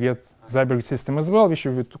R4, you get Seiberg system as well, which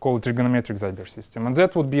you would call trigonometric Seiberg system. And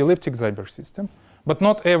that would be elliptic Seiberg system. But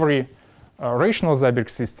not every rational Seiberg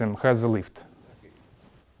system has a lift.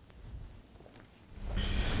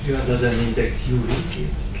 You added an index UV,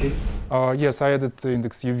 okay? Yes, I added the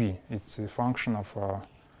index UV. It's a function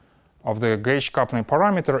of the gauge coupling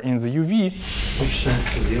parameter in the UV. Which tends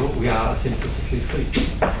to 0. We are asymptotically free.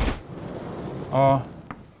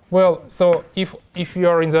 Well, so if you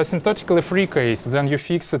are in the asymptotically free case, then you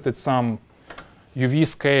fix it at some UV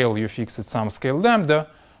scale, you fix it some scale lambda.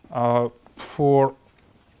 For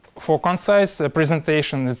concise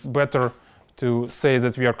presentation, it's better to say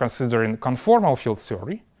that we are considering conformal field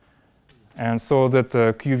theory, and so that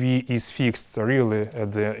QV is fixed really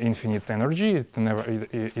at the infinite energy. It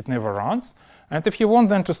never runs. And if you want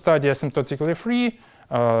then to study asymptotically free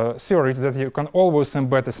theories, that you can always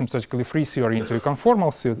embed asymptotically free theory into a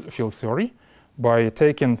conformal field theory by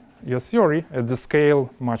taking your theory at the scale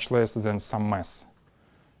much less than some mass.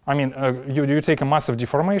 I mean, you take a massive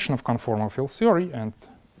deformation of conformal field theory and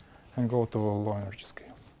go to low energy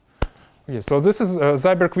scales. Okay, so this is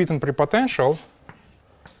Seiberg-Witten prepotential.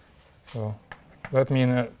 So let me,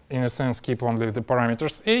 in a sense, keep only the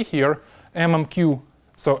parameters A here, M and Q.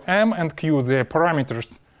 So M and Q, the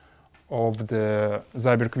parameters of the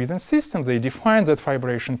Seiberg-Witten system, they define that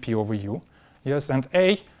vibration P over U. Yes, and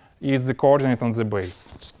A is the coordinate on the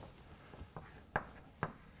base.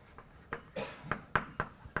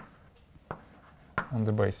 On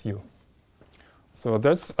the base U. So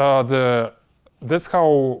that's how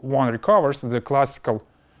one recovers the classical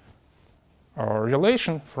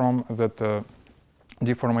relation from that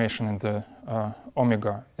deformation in the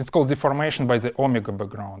omega. It's called deformation by the omega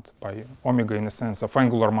background, by omega in the sense of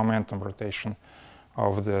angular momentum rotation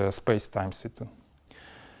of the space-time C2.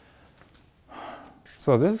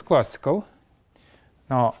 So this is classical.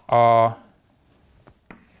 Now,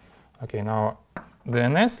 okay, now the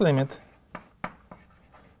NS limit.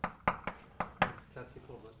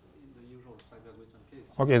 Classical, but in the usual Seiberg-Witten case.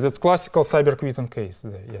 Okay, that's classical Seiberg-Witten case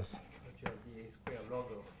there, yes. But you have the A square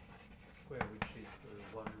log of square, which is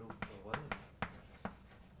one loop or one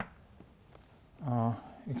index.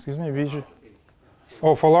 Excuse me, which?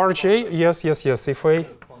 Oh, for large A, yes. If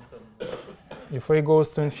A goes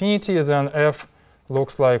to infinity, then F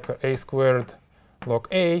looks like A squared log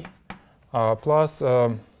A plus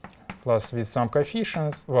with some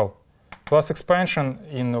coefficients, well, plus expansion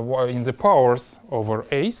in the powers over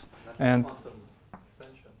A's, and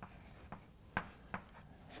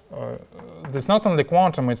there's not only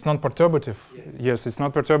quantum, it's non-perturbative. Yes, it's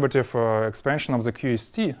non-perturbative expansion of the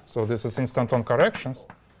QST. So this is instanton corrections.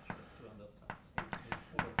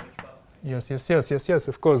 Yes,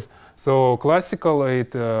 of course. So classical,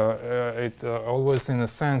 it always in a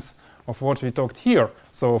sense of what we talked here.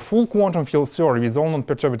 So full quantum field theory with all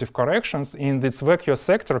non-perturbative corrections in this vacuum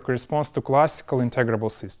sector corresponds to classical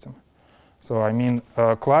integrable system. So I mean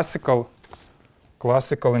classical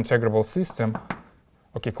integrable system.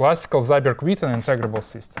 Okay, classical Seiberg-Witten integrable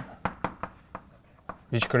system,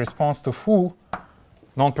 which corresponds to full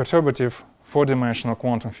non-perturbative four-dimensional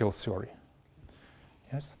quantum field theory.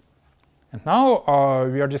 Yes. And now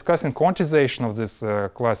we are discussing quantization of this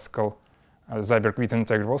classical Seiberg-Witten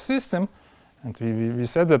integrable system. And we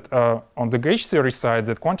said that on the gauge theory side,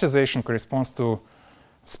 that quantization corresponds to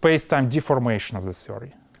space-time deformation of the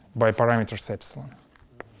theory by parameters epsilon.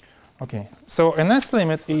 Okay, so NS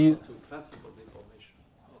limit is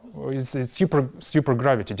it's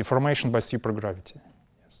supergravity, deformation by supergravity.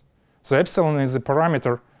 Yes. So epsilon is a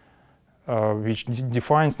parameter which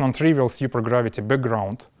defines non-trivial supergravity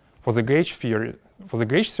background for the gauge theory,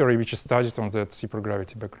 which is studied on that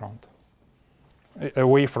supergravity background,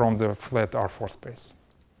 away from the flat R4 space.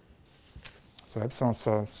 So epsilons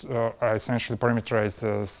are essentially parameterized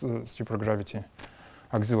supergravity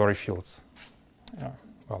auxiliary fields.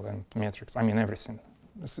 Well, and metrics, I mean everything,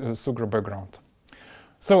 sugra background.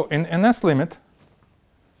 So in NS limit,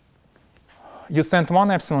 you send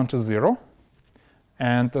one epsilon to 0,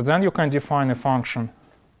 and then you can define a function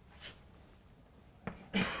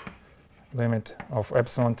limit of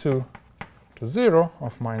epsilon 2 to 0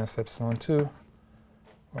 of minus epsilon 2.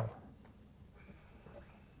 Well,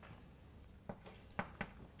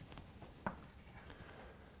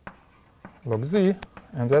 log z,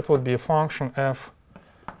 and that would be a function f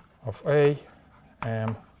of a,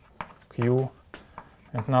 m, q,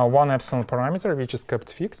 and now one epsilon parameter which is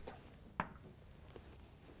kept fixed.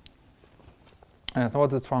 And what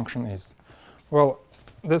this function is? Well,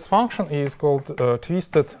 this function is called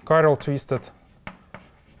chiral twisted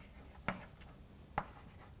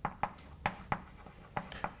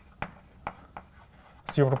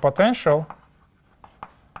superpotential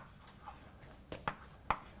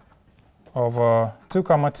of 2,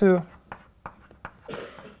 2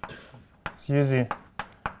 SUSY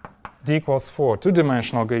d equals 4,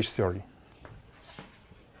 two-dimensional gauge theory.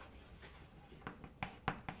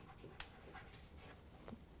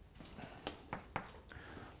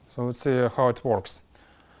 So let's see how it works.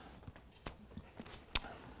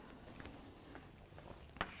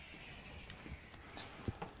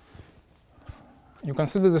 You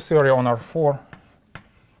consider the theory on R4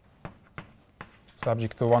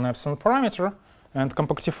 subject to one epsilon parameter and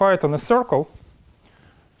compactify it on a circle.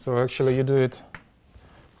 So actually you do it,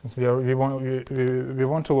 since we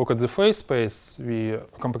want to look at the phase space, we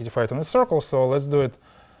compactify it on a circle, so let's do it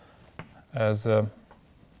as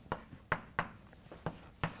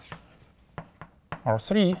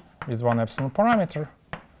R3 with one epsilon parameter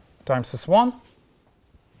times S1,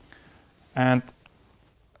 and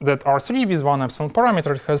that R3 with one epsilon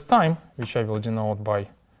parameter has time, which I will denote by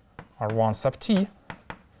R1 sub t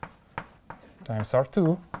times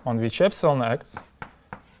R2, on which epsilon acts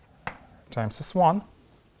times S1.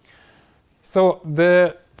 So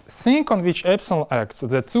the thing on which epsilon acts,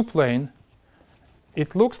 the two-plane,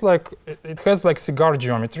 it looks like it has like cigar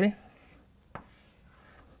geometry,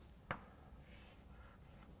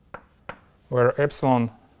 where epsilon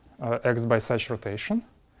acts by such rotation.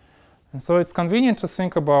 And so it's convenient to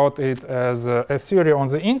think about it as a theory on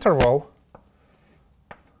the interval.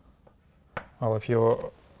 Well, if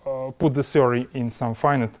you put the theory in some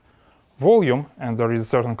finite volume, and there is a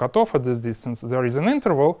certain cutoff at this distance, there is an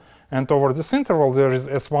interval, and over this interval there is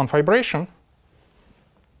S1 fibration,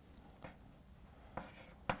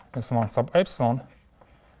 S1 sub epsilon,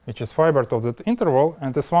 which is fibered of that interval,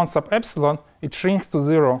 and S1 sub epsilon, it shrinks to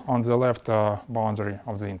 0 on the left boundary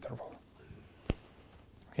of the interval.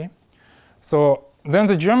 Okay, so then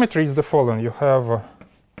the geometry is the following. You have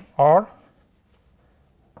R,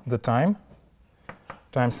 the time,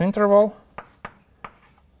 times interval,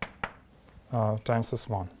 times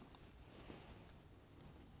S1.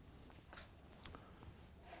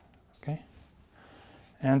 Okay,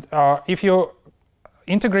 and if you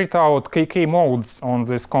integrate out kk modes on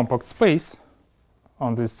this compact space,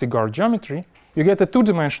 on this cigar geometry, you get a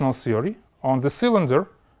two-dimensional theory on the cylinder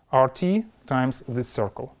RT times this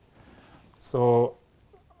circle. So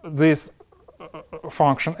this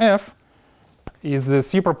function f is the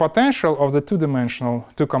superpotential of the two-dimensional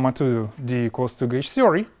 2, 2 d equals 2 gauge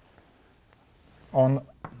theory on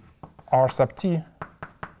R sub t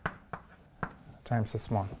times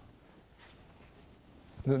S1.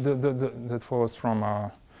 That follows from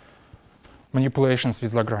manipulations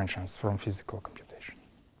with Lagrangians from physical computation.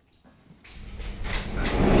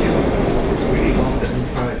 Really want an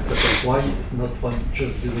infinite, but why is not one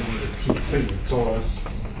just doing the T3 torus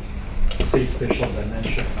 3 spatial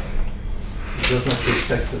dimension? It does not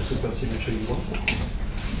respect the supersymmetry you want.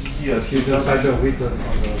 Yes, you do Seiberg-Witten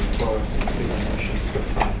on the torus in 3 dimensions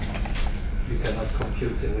first time. You cannot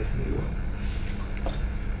compute everything you want.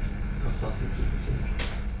 Not something supersymmetry.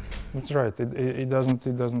 That's right. It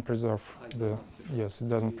doesn't preserve the it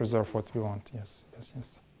doesn't preserve what we want. Yes.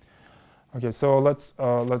 Okay, so let's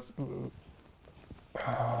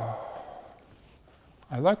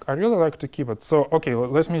I really like to keep it. So okay,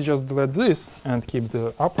 let me just delete this and keep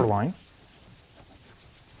the upper line.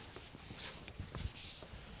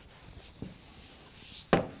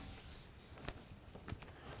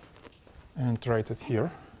 And write it here.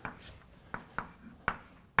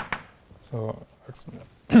 So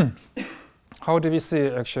how do we see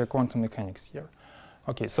actually quantum mechanics here?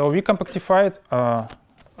 Okay, so we compactified.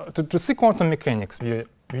 To see quantum mechanics,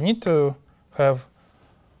 we need to have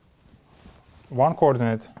one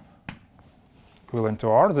coordinate equivalent to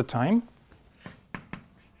r, the time.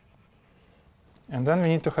 And then we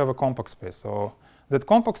need to have a compact space. So that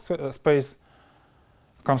compact space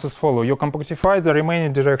comes as follows. You compactify the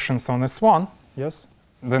remaining directions on S1, yes?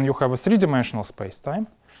 Then you have a three-dimensional space-time.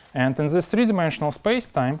 And in this three-dimensional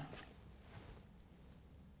space-time,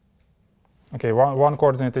 okay, one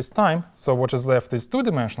coordinate is time. So what is left is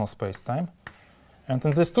two-dimensional space-time. And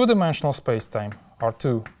in this two-dimensional space-time,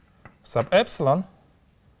 R2 sub epsilon,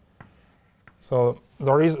 so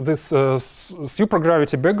there is this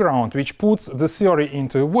supergravity background which puts the theory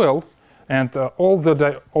into a well, and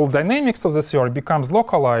all dynamics of the theory becomes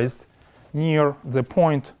localized near the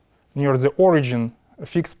point, near the origin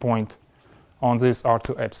fixed point on this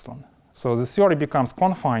R2 epsilon. So the theory becomes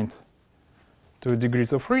confined to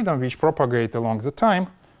degrees of freedom which propagate along the time,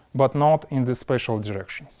 but not in the spatial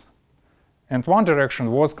directions. And one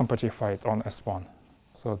direction was compactified on S1.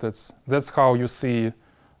 So that's how you see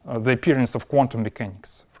the appearance of quantum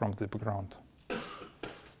mechanics from the background.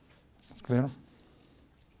 It's clear?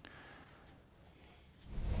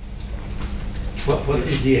 What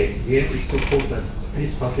is the aim? The aim is to prove that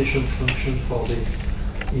this partition function for this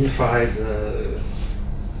infrared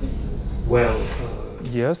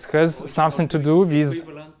yes, has something to do with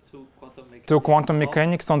quantum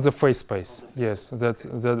mechanics on the phase space. Yes, that's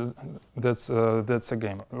a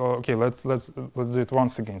game. Okay, let's do it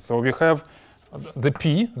once again. So we have the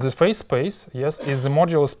P, the phase space, yes, is the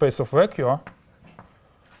modular space of vacuum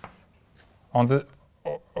on the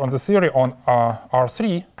theory on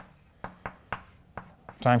R3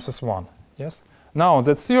 times S1. Yes. Now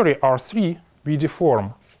that theory R3 we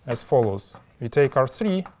deform as follows. We take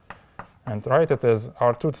R3 and write it as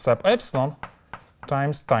R2 sub epsilon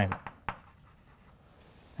times time.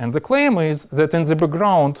 And the claim is that in the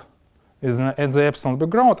background, in the epsilon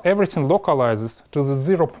background, everything localizes to the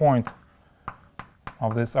 0 point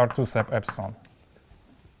of this R2 sub epsilon.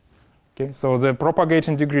 Okay, so the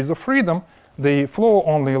propagating degrees of freedom, they flow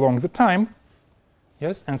only along the time.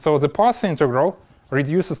 Yes, and so the path integral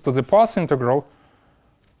reduces to the path integral,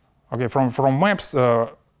 okay, from maps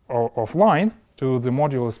of line to the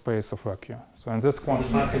modular space of vacuum. So in this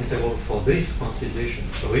quantum path integral for this quantization,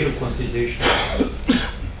 so real quantization.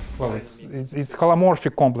 Well, it's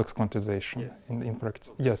holomorphic complex quantization, yes, in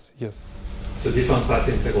practice. Yes, yes. So different path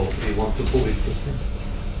integral, we want to prove it's the same.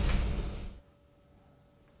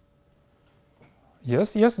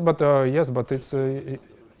 Yes, yes, but it's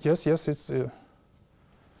yes, it's.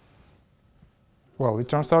 Well, it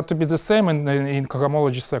turns out to be the same in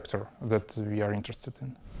cohomology sector that we are interested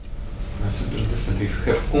in. So if you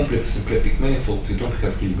have complex symplectic manifold, you don't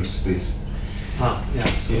have Hilbert space. Ah, yeah.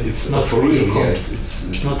 So it's not for real. Yeah,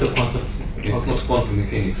 it's not a quantum. It's not quantum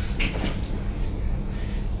mechanics.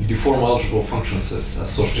 You deform algebra functions as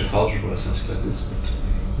associative algebra, something like this.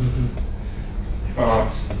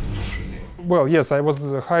 But well, yes, I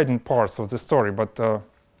was hiding parts of the story, but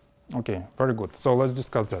okay, very good. So let's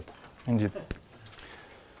discuss that, indeed.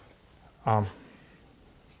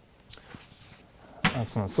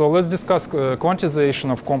 Excellent. So let's discuss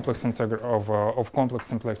quantization of complex of complex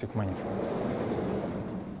symplectic manifolds.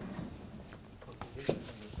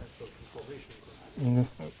 In the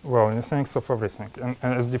sense of everything,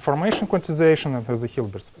 and as deformation quantization and as a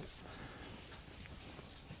Hilbert space.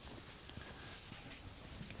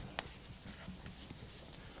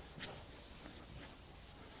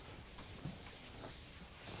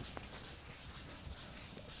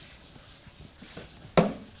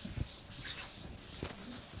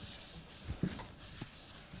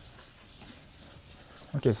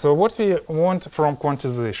 Okay, so what we want from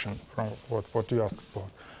quantization, from what you asked for.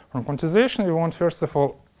 From quantization, we want, first of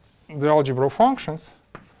all, the algebra of functions,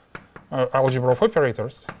 algebra of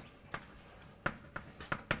operators.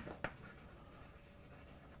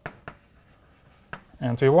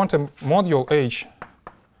 And we want a module H,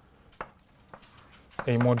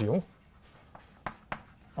 a module,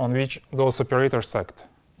 on which those operators act,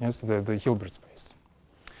 yes, the Hilbert space.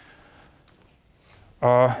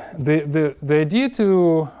 The idea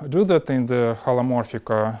to do that in the holomorphic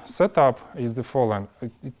setup is the following.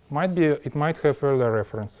 It might have earlier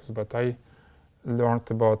references, but I learned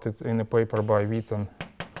about it in a paper by Witten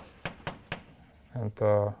and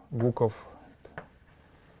Bukov.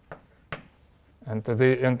 And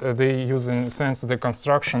they use, in a sense, the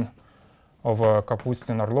construction of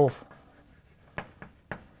Kapustin-Orlov.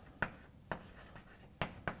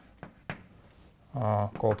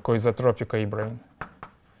 Called coisotropic A-brane.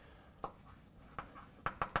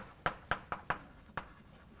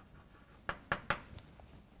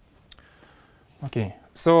 Okay,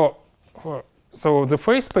 so the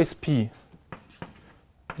phase space P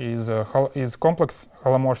is complex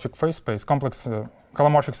holomorphic phase space, complex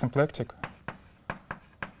holomorphic symplectic.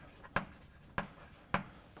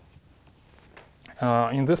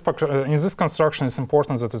 In this construction, it's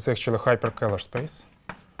important that it's actually a hyperKahler space.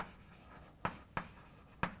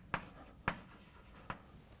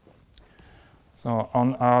 So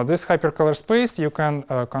on this hyperKahler space, you can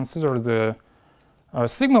consider the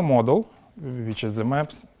sigma model, which is the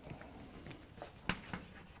maps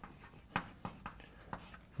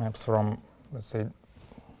from, let's say,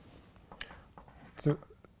 to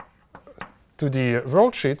the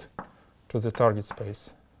worldsheet to the target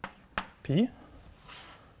space P.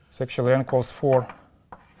 It's actually n equals 4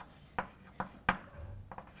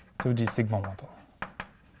 to the sigma model.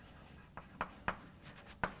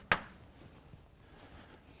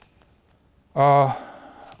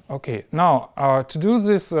 Okay, now to do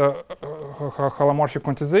this holomorphic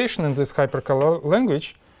quantization in this hyperKahler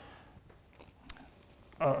language,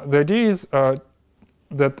 the idea is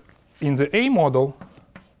that in the A model,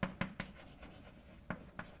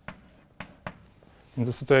 in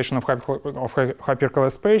the situation of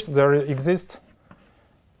hyperKahler space, there exists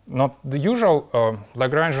not the usual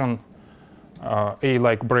Lagrangian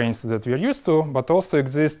A-like branes that we are used to, but also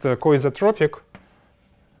exist coisotropic,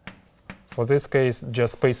 for this case,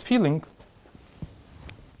 just space filling.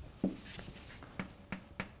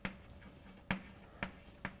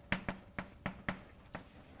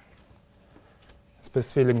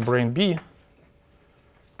 Space filling brane B,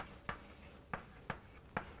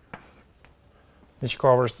 which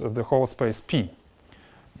covers the whole space P.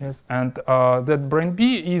 Yes, and that brane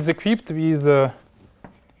B is equipped with a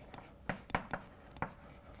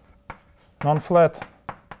non-flat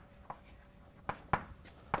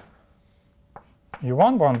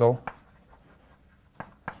U1 bundle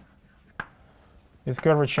with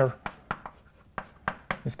curvature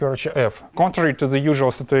F, contrary to the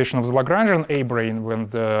usual situation of the Lagrangian A brane when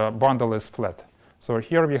the bundle is flat. So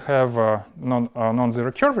here we have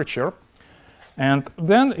non-zero curvature. And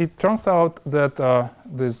then it turns out that there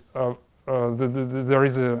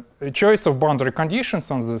is a choice of boundary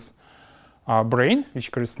conditions on this brane,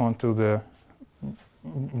 which correspond to the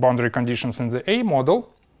boundary conditions in the A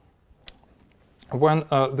model, when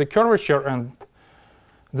the curvature and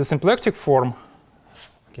the symplectic form,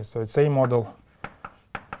 okay, so it's A model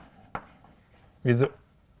with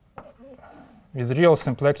real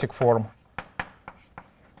symplectic form,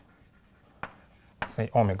 say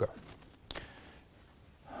omega.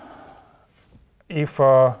 If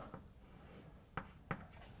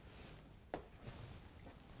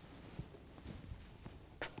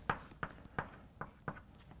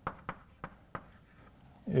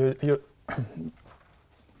you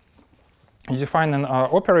define an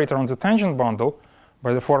operator on the tangent bundle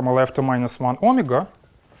by the formula f to minus 1 omega,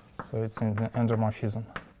 so it's in the endomorphism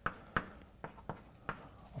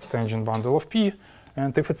of tangent bundle of P,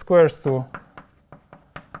 and if it squares to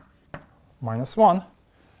minus 1,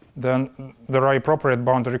 then there are appropriate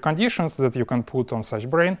boundary conditions that you can put on such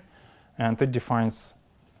brane, and it defines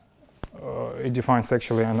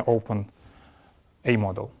actually an open A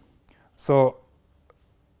model. So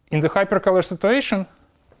in the hyperKahler situation,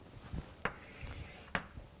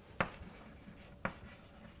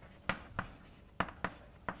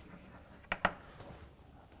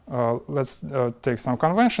 let's take some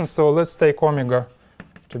conventions. So let's take omega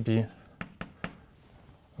to be,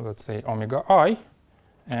 let's say, omega I,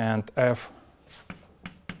 and f,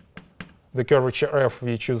 the curvature f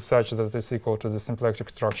we choose such that it's equal to the symplectic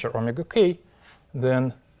structure omega k,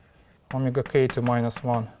 then omega k to minus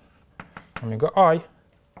 1 omega I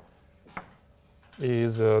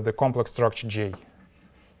is the complex structure J.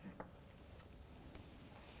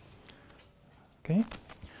 Okay,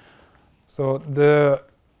 so the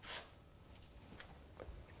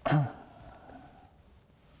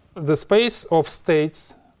space of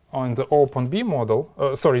states on the open B model,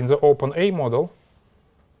 in the open A model,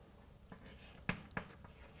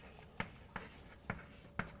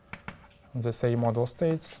 this A model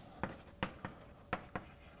states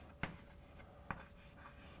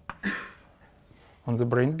on the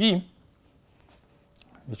brane B,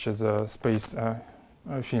 which is a space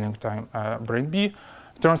filling time brane B,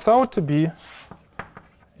 turns out to be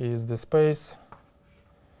is the space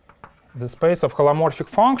of holomorphic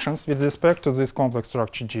functions with respect to this complex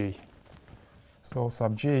structure J. So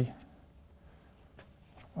sub J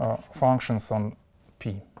functions on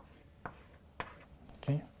P.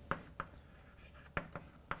 Okay.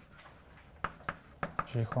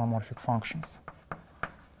 J holomorphic functions.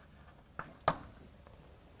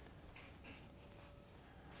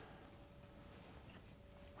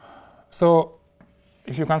 So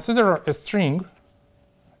if you consider a string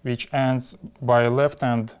which ends by left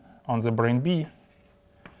end on the brane B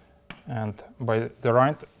and by the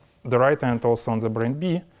right end also on the brane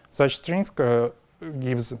B, such strings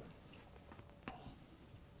gives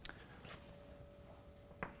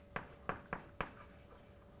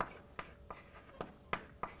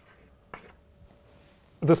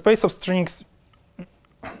the space of strings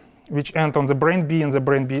which end on the brane B and the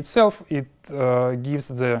brane B itself. It gives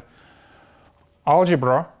the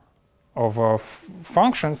algebra of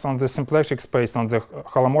functions on the symplectic space, on the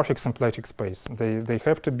holomorphic symplectic space. They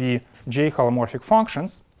have to be J holomorphic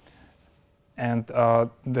functions, and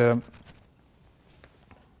the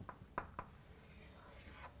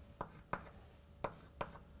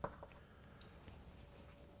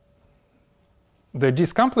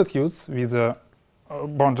discompletutes with the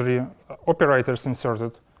boundary operators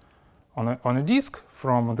inserted on a disk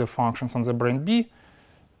from the functions on the brane B,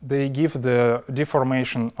 they give the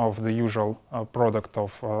deformation of the usual product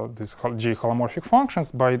of these J holomorphic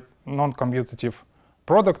functions by non-commutative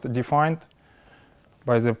product defined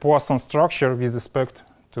by the Poisson structure with respect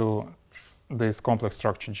to this complex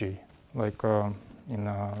structure J, like in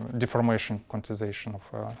deformation quantization of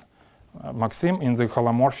Maxim in the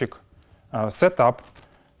holomorphic setup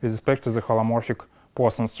with respect to the holomorphic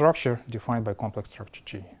Poisson structure defined by complex structure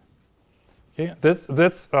G. Okay,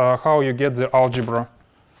 that's how you get the algebra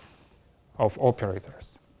of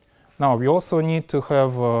operators. Now we also need to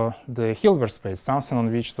have the Hilbert space, something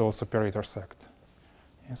on which those operators act.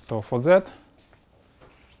 Okay, so for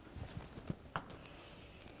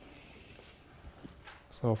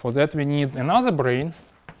that, we need another brane,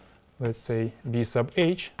 let's say B sub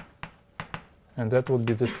H, and that would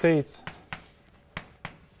be the states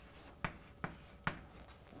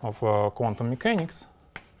of quantum mechanics.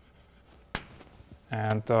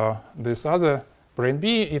 And this other brane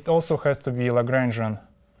B, it also has to be Lagrangian,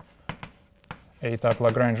 A-type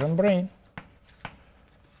Lagrangian brane.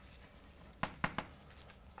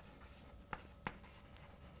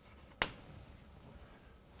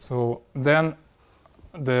 So then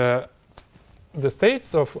the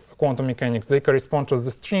states of quantum mechanics, they correspond to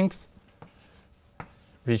the strings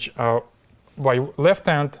which are by left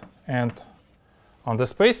hand and on the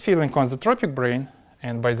space filling concentropic brane,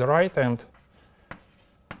 and by the right hand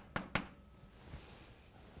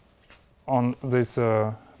on this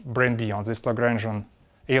brane B, on this Lagrangian,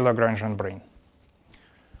 A Lagrangian brane.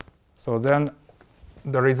 So then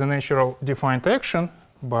there is a natural defined action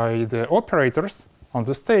by the operators on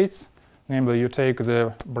the states. Namely, you take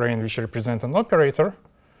the brane which represents an operator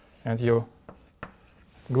and you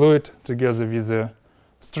glue it together with the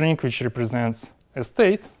string which represents a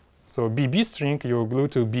state. So BB string you glue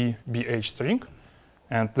to BBH string,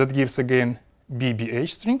 and that gives again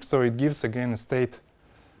BBH string, so it gives again a state.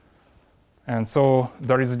 And so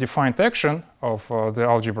there is a defined action of the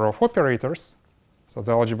algebra of operators. So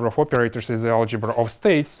the algebra of operators is the algebra of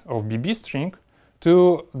states of BB string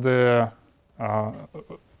to the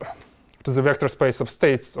vector space of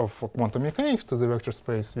states of quantum mechanics, to the vector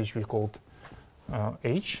space which we called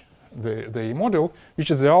H, the module, which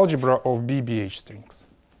is the algebra of BBH strings.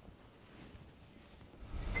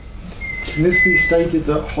 Can this be stated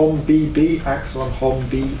that Hom BB acts on Hom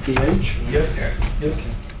BBH? Yes. Yes.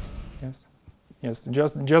 Yes. Yes.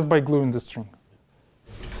 Just by gluing the string.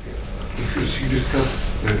 If you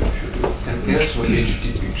discuss can guess what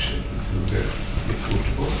AGT picture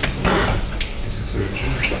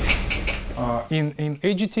in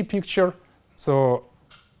AGT picture, so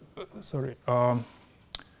sorry.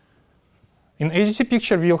 In AGT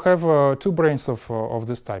picture, we'll have two branes of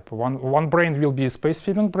this type. One brane will be a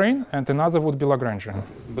space-filling brane, and another would be Lagrangian.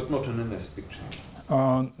 But not in an S picture.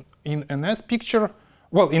 In an S picture,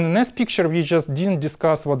 well, in an S picture, we just didn't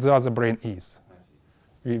discuss what the other brane is.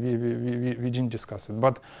 We didn't discuss it.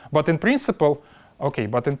 But in principle, okay.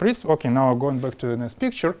 But in principle, okay. Now going back to an S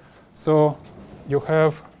picture, so you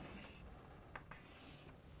have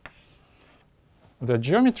the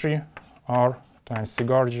geometry R times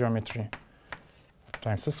cigar geometry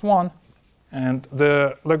times S1, and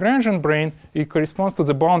the Lagrangian brane, it corresponds to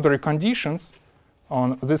the boundary conditions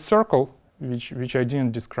on this circle, which I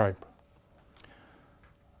didn't describe.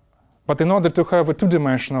 But in order to have a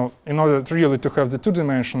two-dimensional, in order to really to have the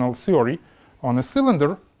two-dimensional theory on a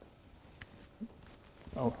cylinder,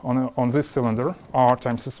 on this cylinder R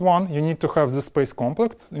times S1, you need to have the space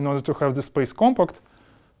compact. In order to have the space compact,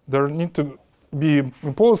 there need to be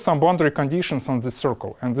imposed some boundary conditions on this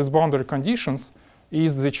circle, and these boundary conditions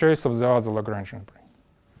is the choice of the other Lagrangian brane.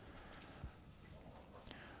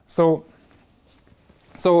 So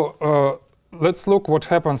let's look what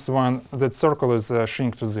happens when that circle is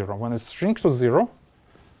shrink to 0. When it's shrink to 0,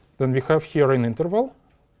 then we have here an interval.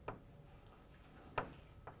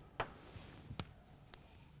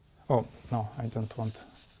 Oh, no, I don't want.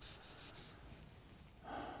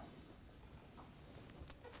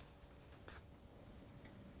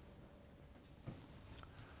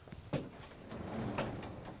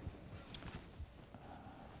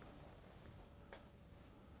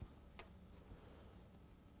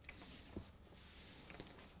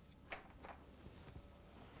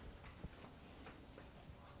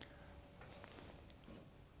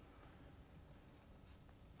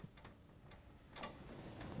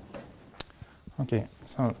 Okay,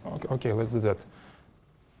 so okay, let's do that.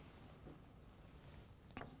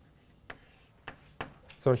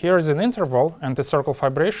 So here is an interval and the circle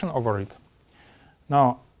vibration over it.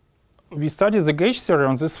 Now, we studied the gauge theory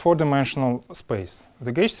on this 4-dimensional space.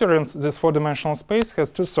 The gauge theory on this 4-dimensional space has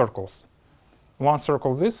two circles. One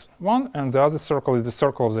circle, this one, and the other circle is the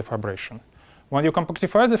circle of the vibration. When you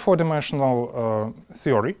compactify the 4-dimensional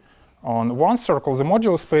theory, on one circle, the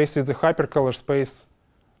modular space is the hyperKahler space,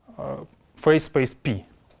 phase space P.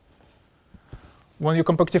 When you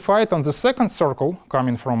compactify it on the second circle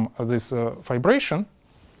coming from this vibration,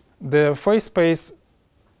 the phase space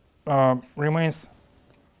remains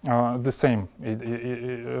the same.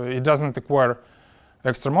 It doesn't acquire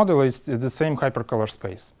extra moduli, it's the same hyperKahler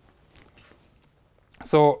space.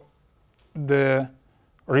 So the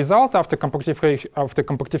result of the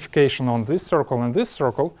compactification on this circle and this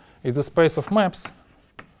circle is the space of maps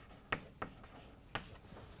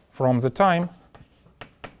from the time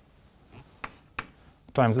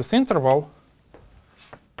times this interval,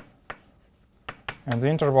 and the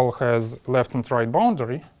interval has left and right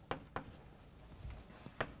boundary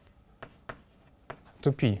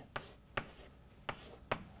to P.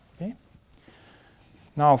 Okay.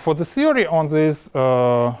 Now, for the theory on this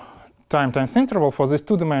time times interval, for this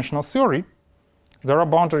 2-dimensional theory, there are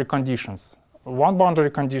boundary conditions. One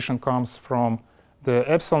boundary condition comes from the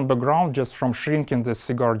epsilon background, just from shrinking the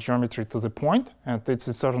cigar geometry to the point, and it's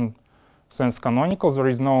in a certain sense canonical. There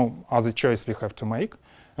is no other choice we have to make.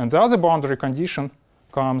 And the other boundary condition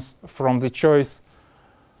comes from the choice,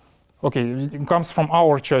 okay, it comes from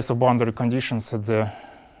our choice of boundary conditions at the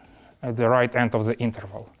right end of the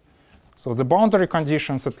interval. So the boundary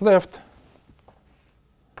conditions at left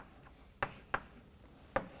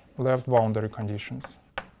boundary conditions.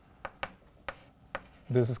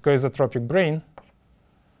 This is coisotropic brane.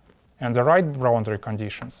 And the right boundary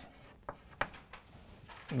conditions,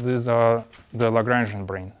 these are the Lagrangian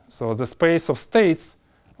brane. So the space of states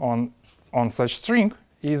on such string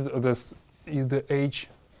is the H,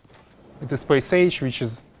 the space H, which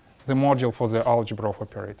is the module for the algebra of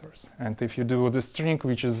operators. And if you do the string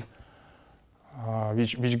which is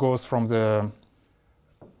which goes from the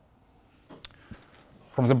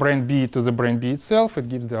brane B to the brane B itself, it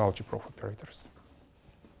gives the algebra of operators.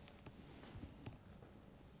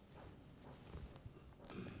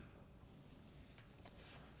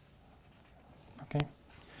 Okay.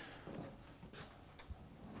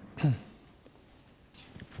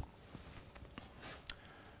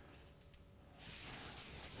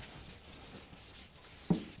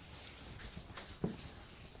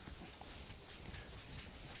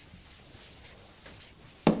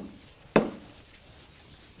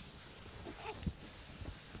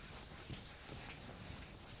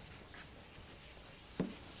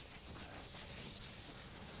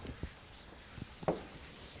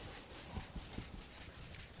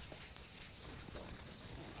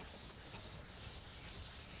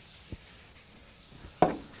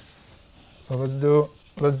 So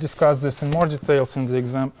let's discuss this in more details in the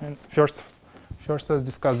exam. First let's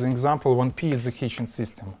discuss the example when P is the Hitchin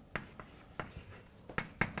system.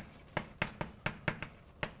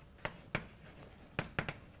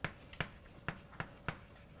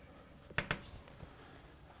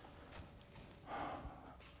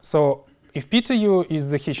 So if P to U is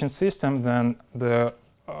the Hitchin system, then the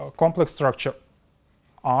complex structure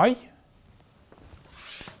I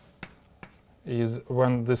is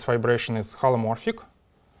when this vibration is holomorphic,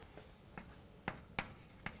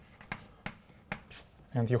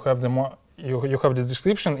 and you have the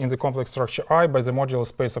description in the complex structure I by the modular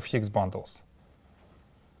space of Higgs bundles.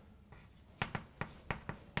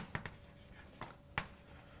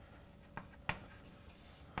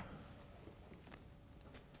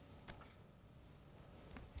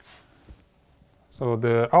 So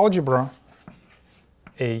the algebra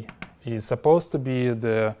A is supposed to be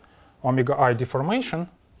the omega I deformation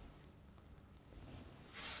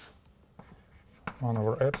 1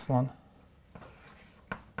 over epsilon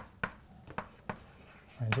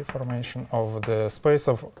deformation of the space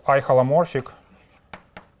of I-holomorphic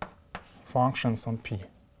functions on P.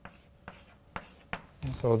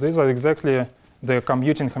 And so these are exactly the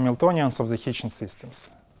commuting Hamiltonians of the Hitchin systems.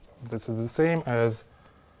 So this is the same as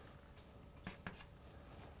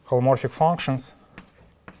holomorphic functions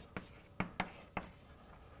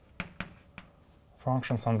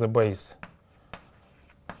on the base.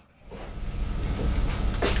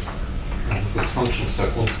 Because functions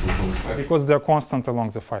are constant on the fibers. Because they're constant along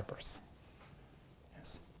the fibers.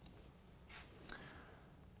 Yes.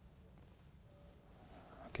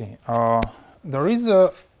 Okay. There is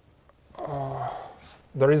a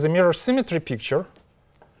mirror symmetry picture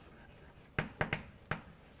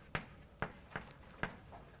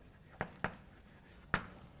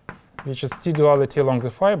which is T-duality along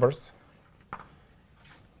the fibers.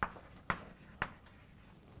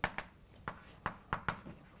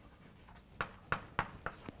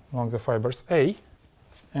 Along the fibers A,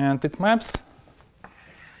 and it maps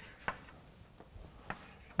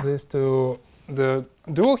this to the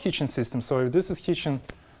dual Hitchin system. So if this is Hitchin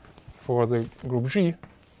for the group G,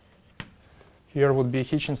 here would be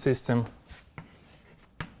Hitchin system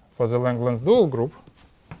for the Langlands dual group.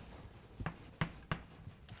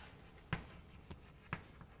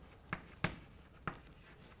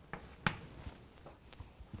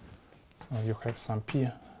 So you have some P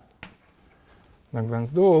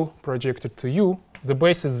Langlands dual projected to U. The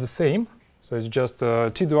base is the same, so it's just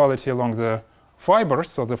T-duality along the fibers.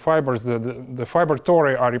 So the fibers, the fiber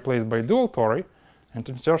tori are replaced by dual tori, and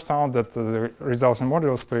it turns out that the resulting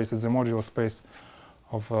modular space is the modular space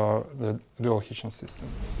of the dual Hitchin system.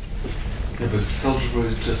 Yeah, but this algebra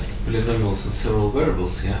is just polynomials and several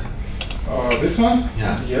variables, yeah? This one?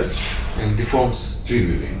 Yeah. Yes. And deforms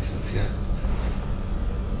trivially in a sense, yeah?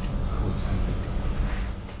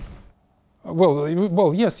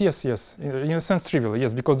 Well, yes. In a sense, trivially,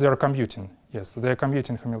 yes, because they are commuting. Yes, they are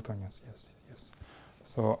commuting Hamiltonians. Yes.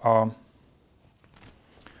 So.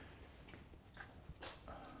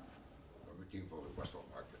 Commuting for the Poisson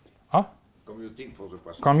bracket. Huh? Commuting for the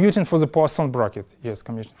Poisson. Commuting for the Poisson bracket. Yes,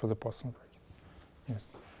 commuting for the Poisson bracket. Yes.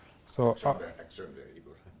 So. Action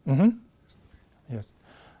variable. Yes.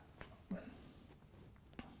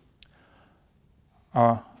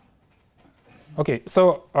 Okay,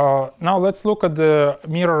 so now let's look at the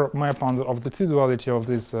mirror map of the T-duality of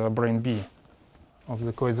this brane B, of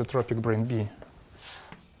the coisotropic brane B.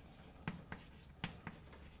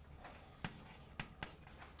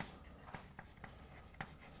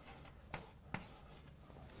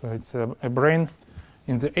 So it's a brane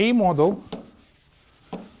in the A model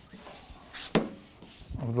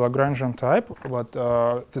of the Lagrangian type, but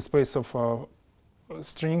the space of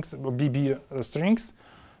strings, BB strings,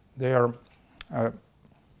 they're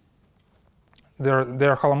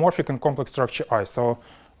holomorphic in complex structure I. So,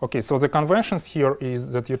 okay, so the conventions here is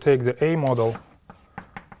that you take the A model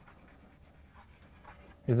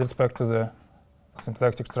with respect to the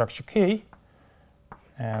symplectic structure K,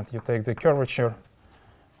 and you take the curvature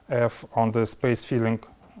F on the space filling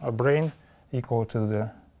brane equal to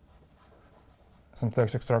the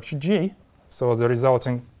symplectic structure G. So the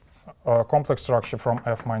resulting complex structure from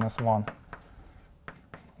F minus 1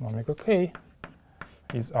 omega K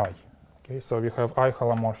is I. Okay, so we have I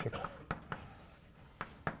holomorphic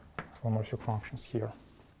functions here.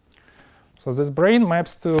 So this brane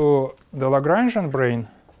maps to the Lagrangian brane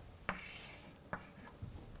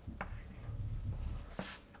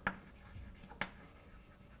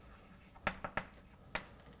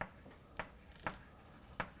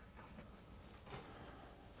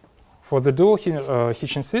for the dual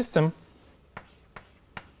Hitchin system.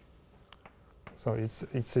 So it's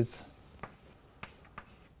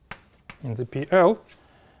in the PL,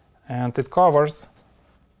 and it covers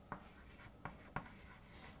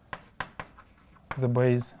the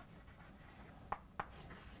base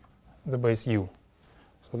U.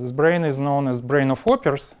 So this brane is known as brane of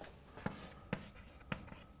Oppers.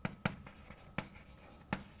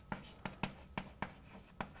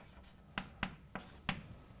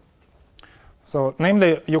 So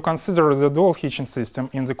namely, you consider the dual Hitchin system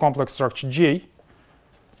in the complex structure J.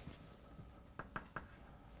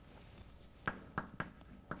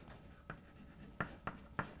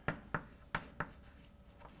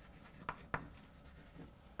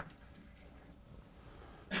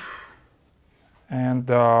 And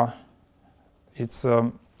it's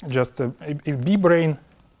just a B brane.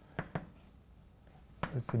 So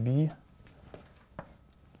it's a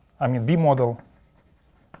B model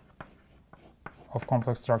of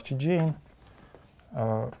complex structure J,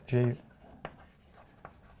 J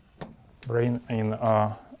brane in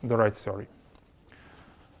the right theory.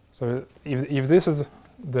 So if this is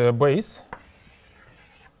the base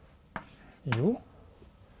U.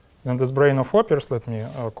 Then this brane of operas, let me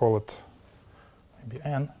call it maybe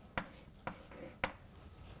N.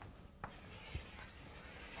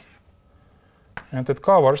 And it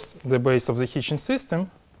covers the base of the Hitchin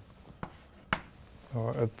system.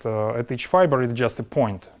 So at each fiber, it's just a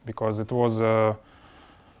point, because it was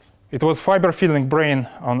fiber filling brane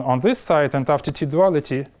on this side, and after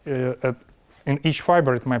T-duality, in each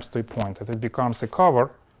fiber it maps to a point, and it becomes a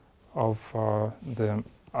cover of the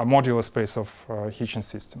modular space of Hitchin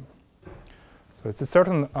system. So it's a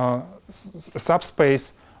certain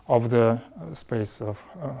subspace of the space of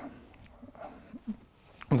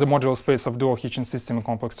the modular space of dual Hitchin system in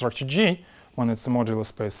complex structure G, when it's a modular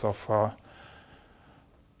space of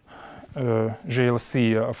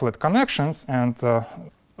JLC flat connections, and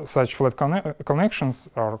such flat connections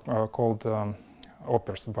are called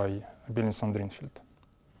operas by Billingson-Drinfeld.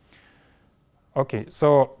 Okay,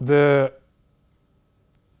 so the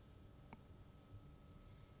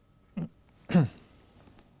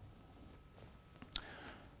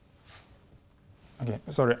okay,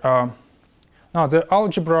 sorry. Now the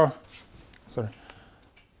algebra. Sorry.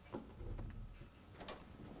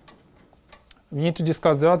 We need to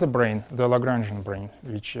discuss the other brane, the Lagrangian brane,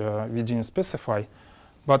 which we didn't specify.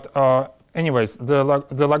 But anyways, the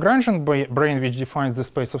Lagrangian brane, which defines the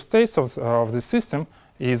space of states of the system,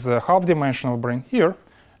 is a half-dimensional brane here.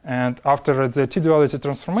 And after the T-duality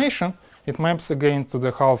transformation, it maps again to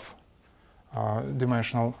the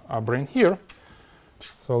half-dimensional brane here.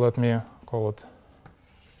 So let me call it.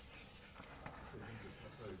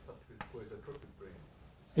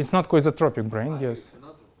 It's not coisotropic brane, yes.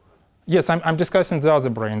 Yes, I'm discussing the other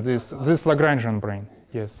brane, this Lagrangian brane,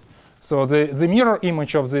 yes. So the mirror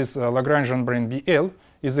image of this Lagrangian brane BL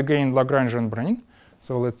is again Lagrangian brane.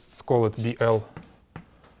 So let's call it BL,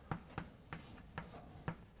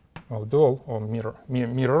 well, dual or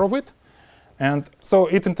mirror of it. And so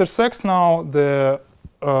it intersects now the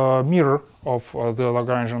mirror of the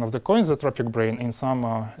Lagrangian of the coisotropic brane in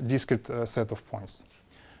some discrete set of points.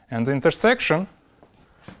 And the intersection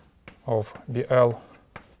of BL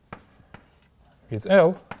with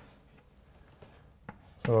L.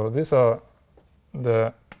 So this is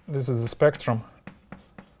the spectrum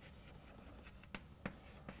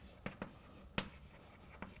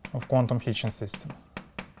of quantum Hitchin system.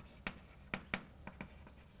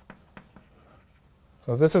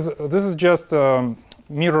 So this is just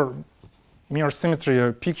mirror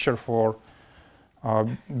symmetry picture for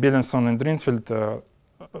Billingson and Drinfeld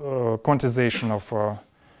quantization of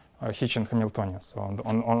Hitchin Hamiltonian. So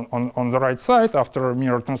on the right side, after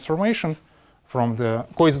mirror transformation, from the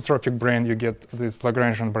coisotropic brane, you get this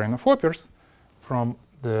Lagrangian brane of operas. From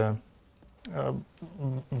the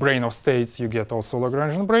brane of states, you get also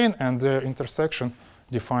Lagrangian brane, and the intersection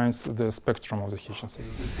defines the spectrum of the Hitchin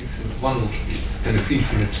system. One is kind of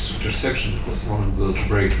infinite intersection, because one will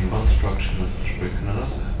break in one structure and another break in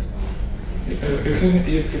another.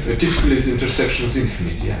 Typically, this intersection is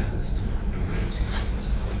infinite, yeah.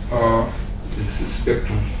 This is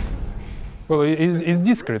spectrum. Well, it's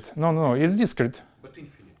discrete. No, it's discrete. But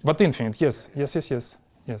infinite. But infinite, yes.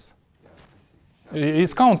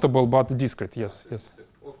 It's countable, but discrete, yes.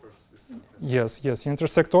 Yes, you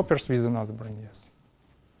intersect operas with another brane, yes.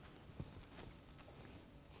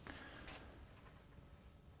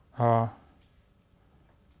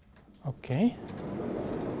 Okay.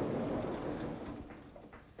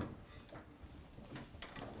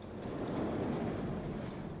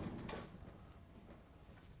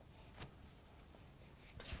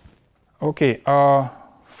 Okay,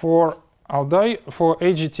 for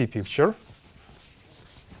AGT picture,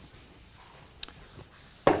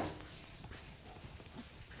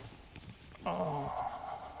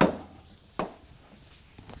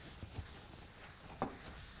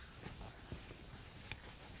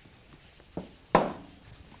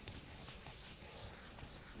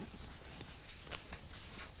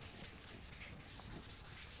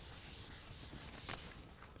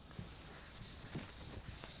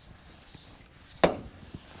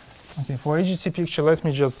 for AGT picture, let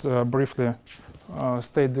me just briefly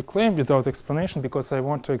state the claim without explanation, because I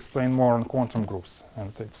want to explain more on quantum groups,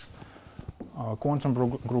 and its quantum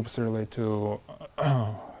groups relate to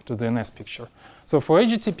the NS picture. So for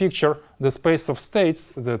AGT picture, the space of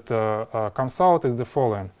states that comes out is the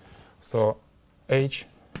following. So H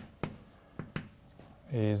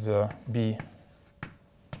is B.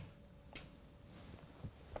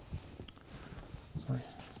 Sorry.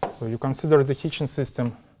 So you consider the Hitchin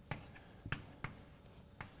system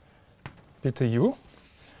P2U,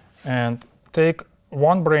 and take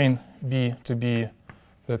one brane B to be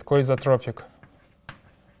that coisotropic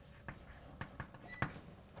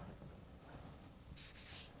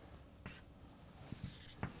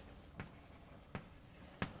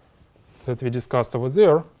that we discussed over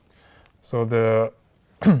there. So the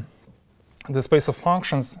the space of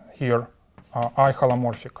functions here are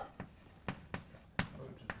I-holomorphic.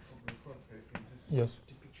 Yes.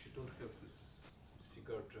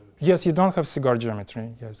 Yes, you don't have cigar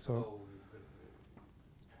geometry. Yes, so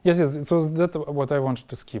yes, so that's what I wanted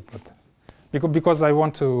to skip, but because I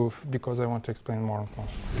want to explain more.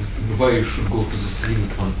 Why you should go to this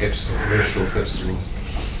limit on epsilon, ratio of epsilon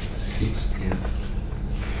fixed? Yeah.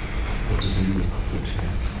 What is the limit of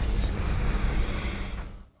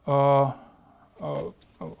it?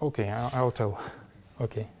 Okay, I'll tell.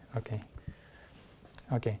 Okay.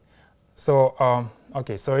 So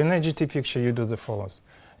so in AGT picture you do the follows.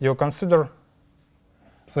 You consider.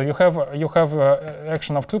 So you have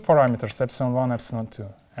action of two parameters, epsilon 1, epsilon 2,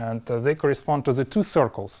 and they correspond to the two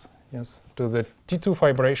circles. Yes, to the T2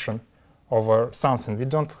 fibration over something. We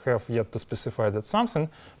don't have yet to specify that something,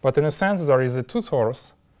 but in a sense there is a two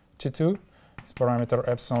torus. T2 is parameter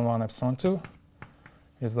epsilon 1, epsilon 2.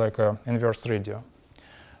 It's like an inverse radio.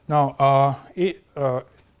 Now,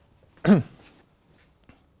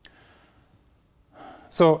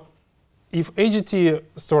 so if AGT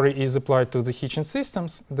story is applied to the Hitchin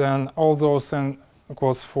systems, then all those n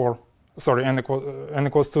equals to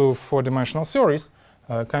 4-dimensional theories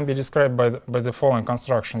can be described by the following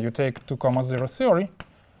construction. You take 2, 0 theory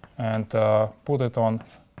and put it on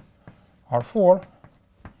R4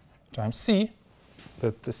 times C,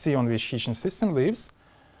 that the C on which Hitchin system lives.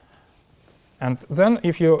 And then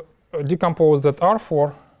if you decompose that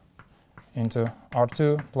R4 into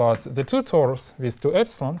R2 plus the two torus with two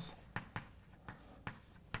epsilons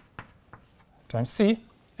times C,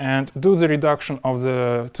 and do the reduction of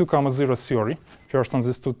the 2, 0 theory, first on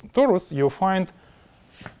these two torus, you find,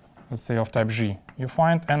 let's say of type G, you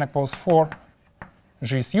find n equals 4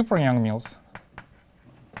 G super Yang-Mills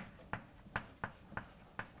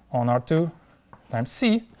on R2 times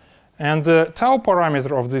C, and the tau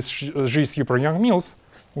parameter of this G super Yang-Mills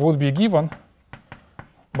would be given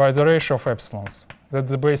by the ratio of epsilons. That's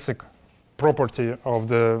the basic property of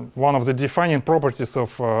one of the defining properties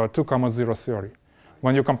of 2, 0 theory.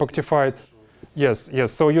 When you compactify it, yes.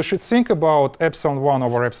 So you should think about epsilon 1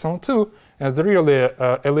 over epsilon 2 as really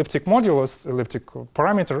elliptic modulus, elliptic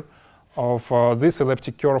parameter of this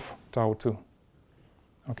elliptic curve tau 2.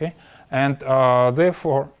 Okay, and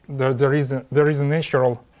therefore there is a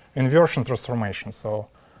natural inversion transformation. So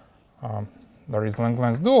there is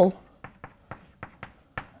Langlands dual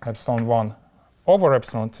epsilon 1 over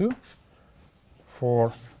epsilon 2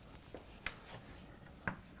 for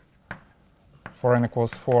n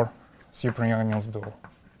equals 4 super Yang-Mills dual,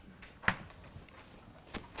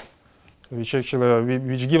 which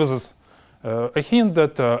gives us a hint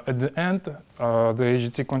that at the end the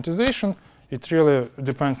AGT quantization, it really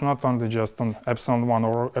depends not only just on epsilon 1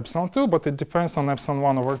 over epsilon 2, but it depends on epsilon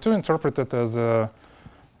 1 over 2 interpreted as a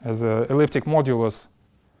elliptic modulus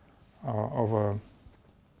of a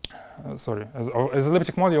as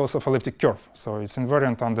elliptic modulus of elliptic curve. So it's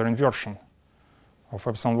invariant under inversion of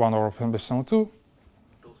epsilon 1 over epsilon 2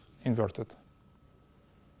 inverted.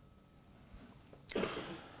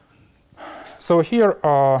 So here,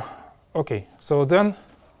 okay, so then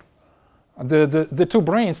the two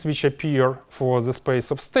branes which appear for the space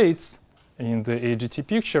of states in the AGT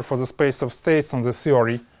picture, for the space of states on the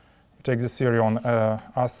theory, take the theory on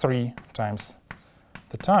R3 times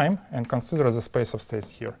the time and consider the space of states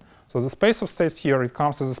here. So the space of states here, it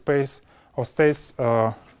comes as a space of states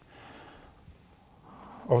of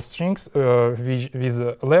strings with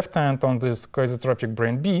the left hand on this coisotropic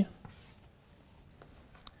brane B,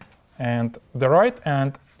 and the right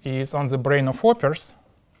hand is on the brane of Hoppers,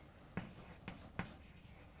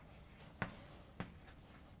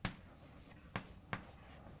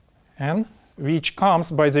 and which comes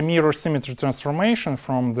by the mirror symmetry transformation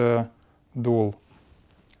from the dual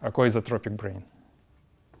coisotropic brane.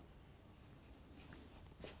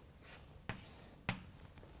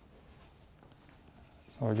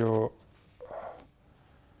 So you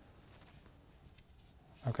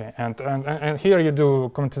okay, and here you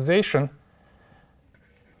do quantization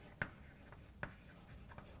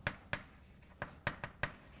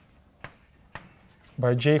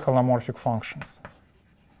by j-holomorphic functions.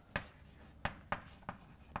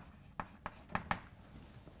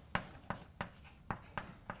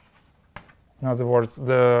 In other words,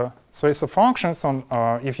 the space of functions on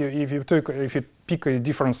if you pick a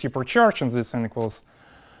different supercharge and this n equals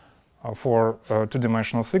for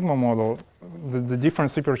two-dimensional sigma model, the different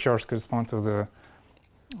supercharges correspond to the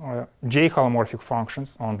j-holomorphic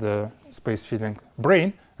functions on the space-filling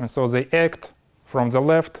brane, and so they act from the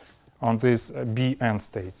left on these Bn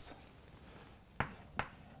states.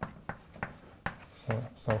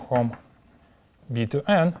 So hom b to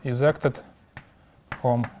n is acted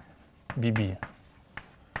hom bb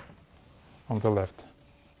on the left.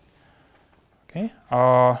 Okay.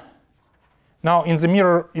 Now in the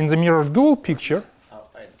mirror dual picture,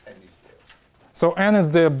 so n is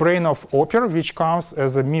the brane of Opper, which comes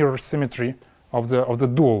as a mirror symmetry of the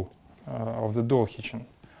dual Hitchin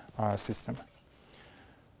system.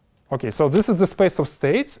 Okay, so this is the space of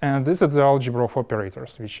states, and this is the algebra of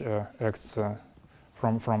operators, which acts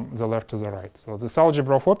from the left to the right. So this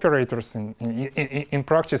algebra of operators in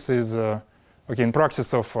practice is okay. In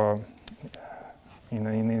practice of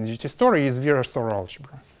in GT story is Virasor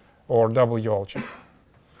algebra or W-algebra.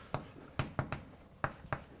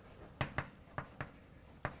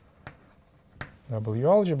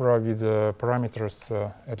 W-algebra with parameters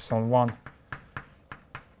epsilon1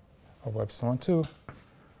 over epsilon2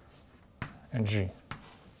 and g.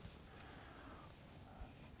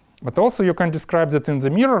 But also you can describe that in the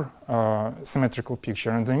mirror symmetrical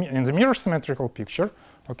picture. In the mirror symmetrical picture,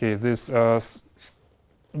 okay, this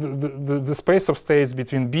the space of states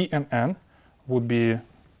between B and N would be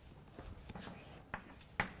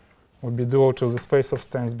dual to the space of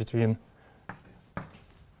states between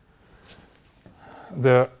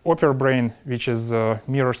the Opper brane, which is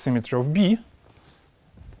mirror symmetry of B,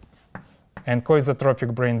 and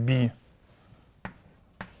coisotropic brane B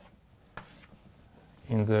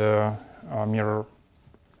in the mirror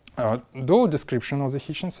dual description of the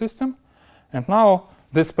Hitchin system. And now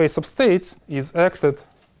this space of states is acted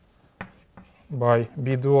by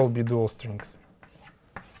B dual strings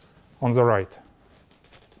on the right.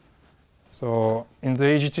 So in the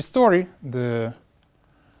AGT story, in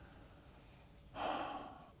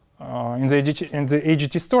the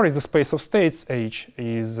AGT story, the space of states H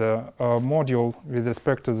is a module with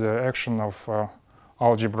respect to the action of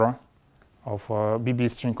algebra of BB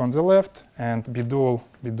string on the left and B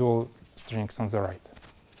dual strings on the right.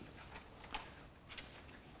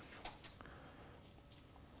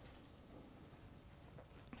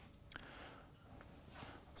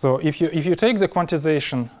 So if you take the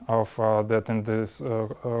quantization of that in this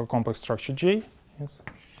complex structure J, yes,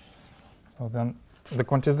 so then the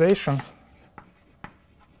quantization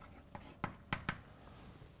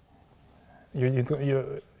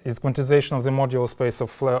is quantization of the modular space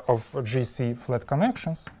of GC flat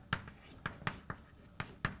connections.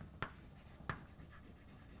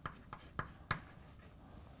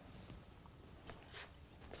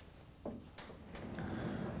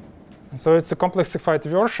 And so it's a complexified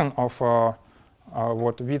version of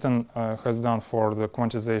what Witten has done for the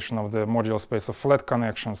quantization of the modular space of flat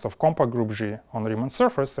connections of compact group G on Riemann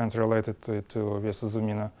surface and related to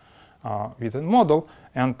Vesey-Zumina Witten model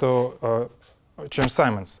and to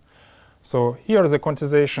Chern-Simons. So here the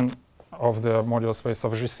quantization of the modular space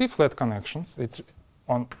of GC flat connections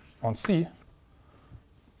on C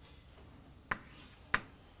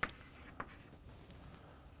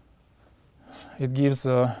it gives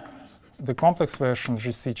the complex version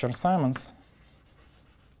GC Chern-Simons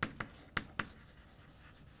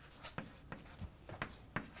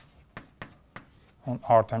on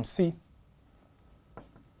R times C.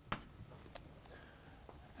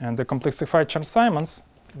 And the complexified Chern-Simons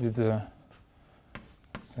with the,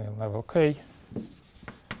 say, level K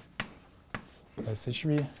plus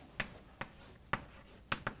HV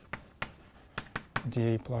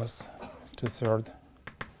dA plus 2/3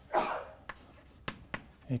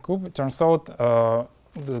 A cube. It turns out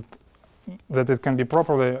that it can be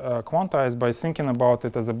properly quantized by thinking about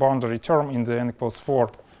it as a boundary term in the n equals 4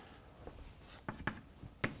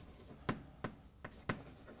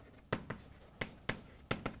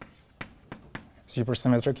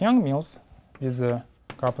 supersymmetric Yang-Mills with the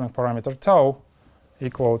coupling parameter tau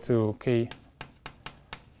equal to K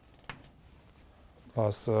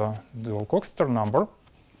plus dual Coxeter number,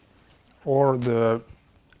 or the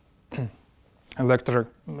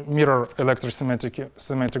mirror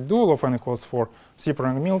electrosymmetric dual of n equals 4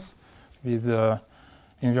 Seiberg-Mills with the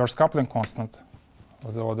inverse coupling constant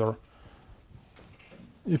of the order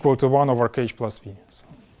equal to 1 over Kh plus V.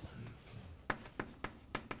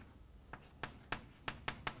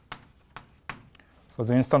 So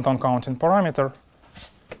the instanton counting parameter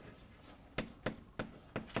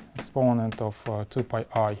exponent of 2 pi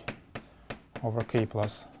I over K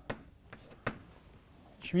plus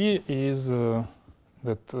HV is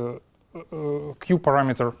that Q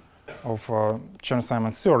parameter of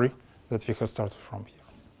Chern-Simons theory that we have started from here.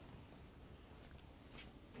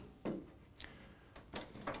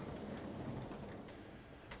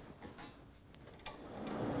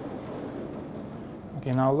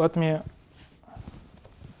 Okay, now let me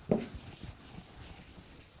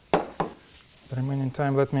the remaining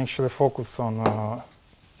time, let me actually focus on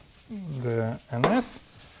the NS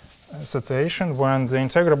situation when the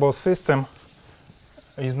integrable system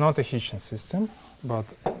is not a Hitchin system, but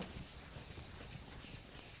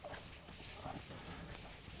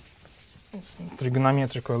it's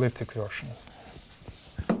trigonometrical elliptic version.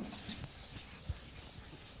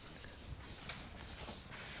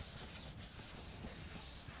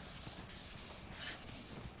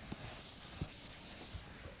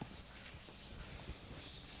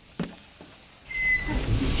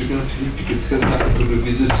 It has nothing to do with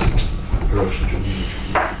this version.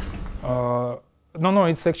 No,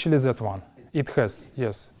 it's actually that one. It has,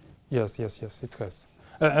 yes, it has.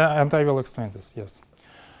 And I will explain this, yes.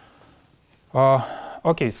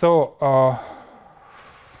 Okay, so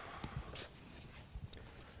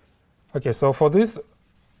for this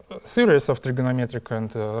series of trigonometric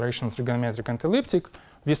and rational trigonometric and elliptic,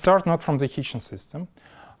 we start not from the Hitchin system,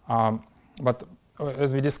 but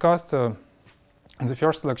as we discussed in the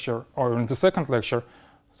first lecture or in the second lecture,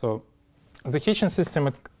 so the Hitchin system,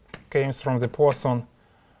 it came from the Poisson,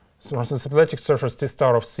 from the symplectic surface T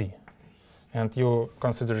star of C, and you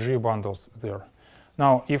consider G bundles there.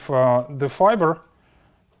 Now, if the fiber,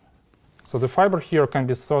 so the fiber here can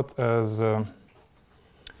be thought as a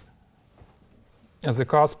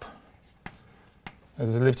cusp,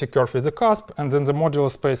 as the elliptic curve with the cusp, and then the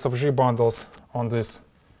modular space of G bundles on this,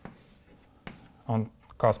 on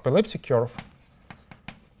cusp elliptic curve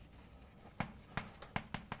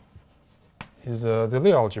is the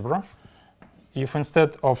Lie algebra. If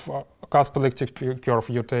instead of cusp elliptic curve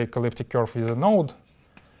you take elliptic curve with a node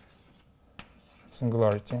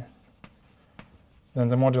singularity, then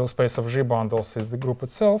the modular space of G bundles is the group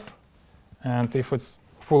itself, and if it's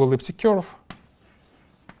full elliptic curve,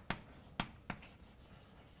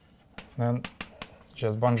 then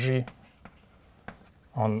just bond G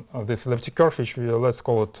on this elliptic curve, which we let's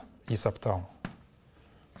call it E sub tau.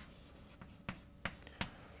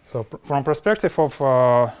 So from perspective of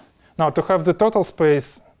now to have the total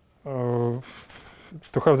space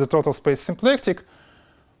symplectic,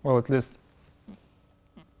 well, at least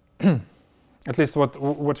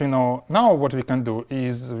what we know now, what we can do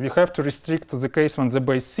is we have to restrict to the case when the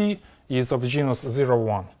base C is of genus 0,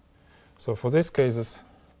 1. So for these cases,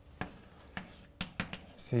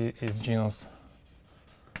 C is genus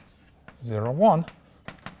 0, 1,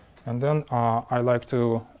 and then I like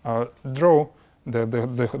to draw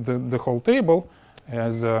the whole table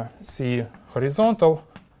as C horizontal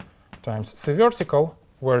times C vertical,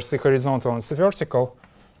 where C horizontal and C vertical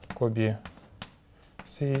could be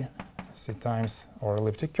C times or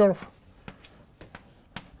elliptic curve,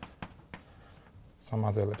 some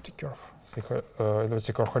other elliptic curve, C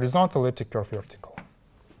elliptic curve horizontal, elliptic curve vertical.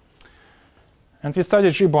 And we study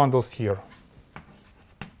G bundles here.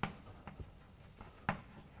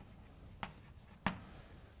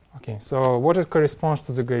 Okay, so what it corresponds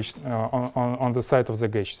to the gauge on the side of the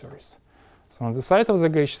gauge series. So on the side of the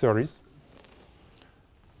gauge series,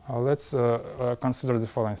 let's consider the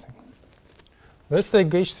following thing. Let's take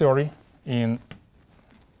gauge theory in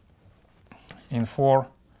 4,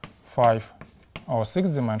 5, or 6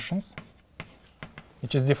 dimensions,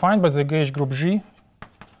 which is defined by the gauge group G,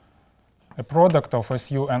 a product of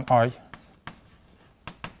SU and I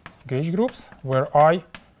gauge groups, where I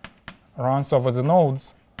runs over the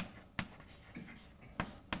nodes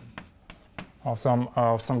of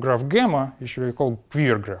some graph gamma, which we call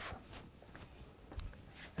queer graph.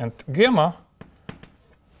 And gamma,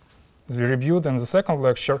 as we reviewed in the second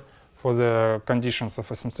lecture for the conditions of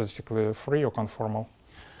asymptotically free or conformal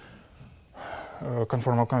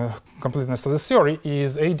completeness of the theory,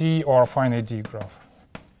 is AD or affine AD graph.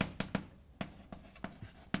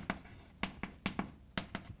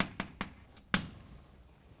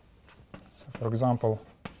 So for example,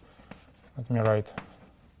 let me write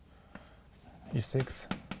E6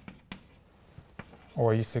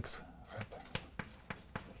 or E6 hat.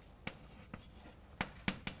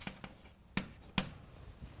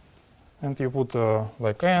 And you put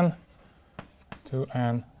like n,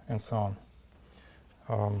 2n, and so on.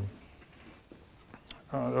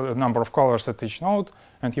 A number of colors at each node,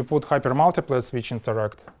 and you put hypermultiplets which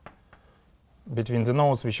interact between the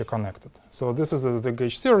nodes which are connected. So this is the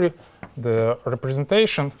gauge theory. The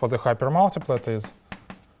representation for the hypermultiplet is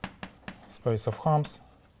space of humps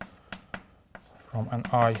from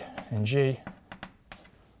Ni and J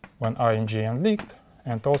when I and J are linked,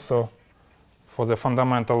 and also for the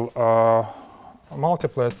fundamental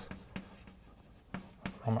multiplets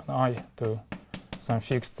from I to some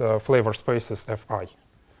fixed flavor spaces Fi.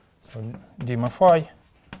 So dim Fi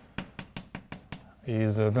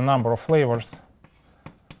is the number of flavors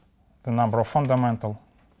the number of fundamental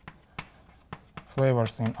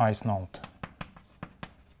flavors in ith node.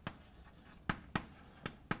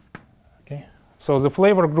 Okay, so the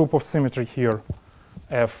flavor group of symmetry here,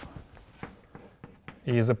 F,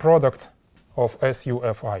 is a product of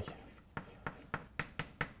SU-Fi.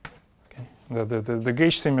 Okay, the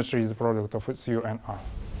gauge symmetry is a product of SU and I.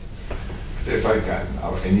 If I can,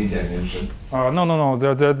 of any dimension. No.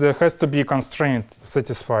 There has to be a constraint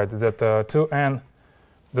satisfied that 2n,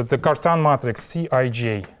 that the Cartan matrix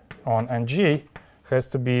Cij on Nj has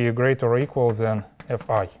to be greater or equal than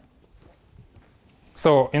Fi.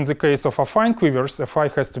 So in the case of affine quivers, Fi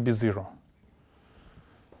has to be 0.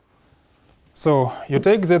 So you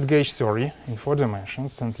take that gauge theory in 4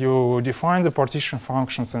 dimensions and you define the partition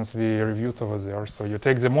functions as we reviewed over there. So you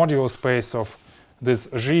take the modulo space of this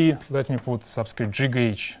G, let me put subscript G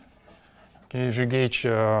gauge, okay, G gauge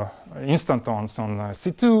instantons on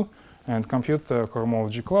C2 and compute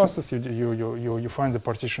cohomology classes. You find the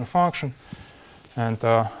partition function and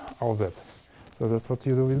all that. So that's what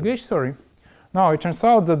you do with gauge theory. Now it turns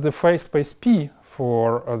out that the phase space P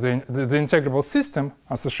for the integrable system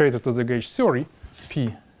associated to the gauge theory,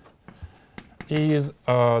 P, is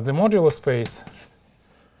the modulo space.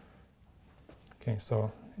 Okay,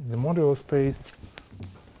 so the modulo space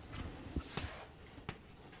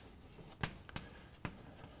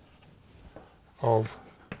of,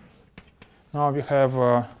 now we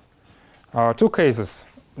have 2 cases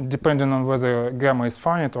depending on whether gamma is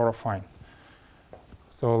finite or affine.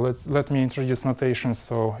 So let me introduce notations.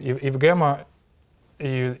 So if gamma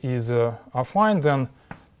is affine, then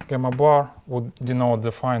gamma bar would denote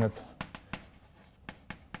the finite,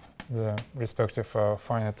 the respective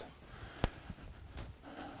finite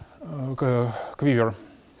quiver.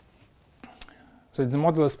 So it's the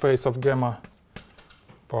modular space of gamma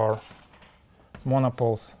bar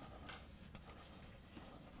monopoles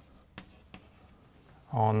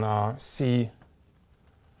on C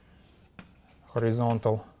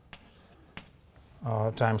horizontal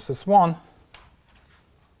times S1.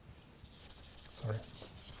 Sorry,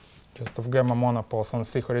 just of gamma monopoles on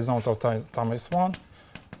C horizontal times S1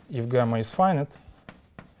 if gamma is finite,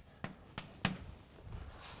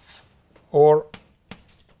 or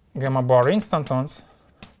gamma bar instantons.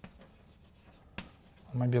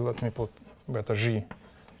 Maybe let me put better G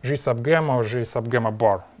sub gamma or G sub gamma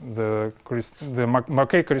bar, the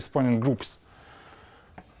Mackay corresponding groups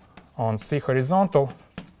on C horizontal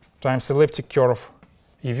times elliptic curve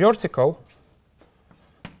E vertical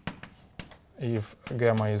if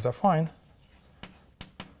gamma is affine.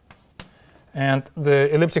 And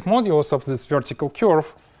the elliptic modulus of this vertical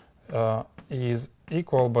curve is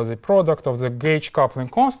equal by the product of the gauge coupling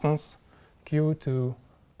constants Q to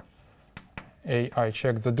A. I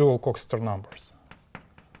check the dual Coxeter numbers.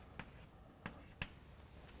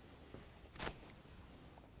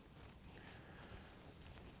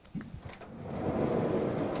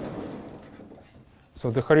 So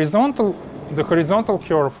the horizontal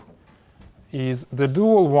curve is the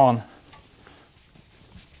dual one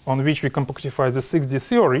on which we compactify the 6D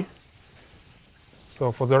theory.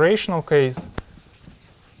 So for the rational case,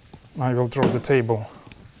 I will draw the table.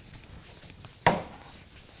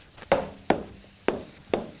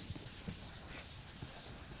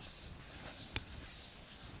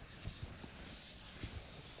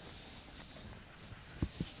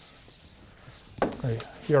 Okay,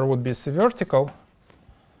 here would be C vertical.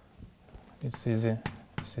 It's easy,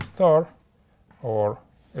 C star, or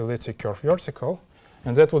elliptic curve vertical,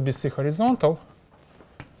 and that would be C horizontal,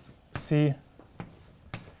 C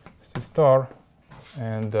star,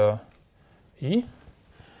 and E.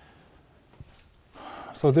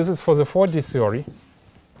 So this is for the 4D theory.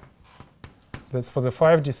 That's for the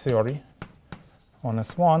 5D theory on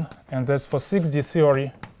S1, and that's for 6D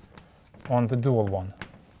theory on the dual one.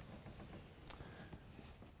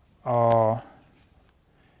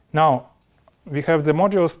 Now, we have the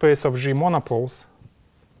modular space of G monopoles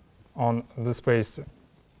on the space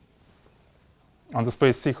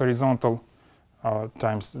C horizontal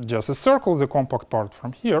times just a circle, the compact part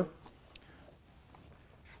from here.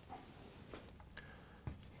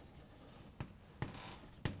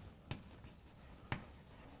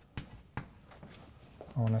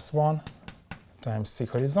 On S1 times C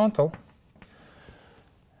horizontal.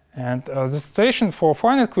 And the situation for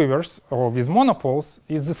finite quivers or with monopoles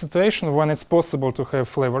is the situation when it's possible to have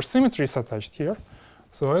flavor symmetries attached here.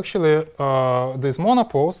 So actually, these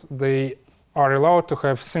monopoles, they are allowed to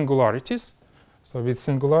have singularities. So with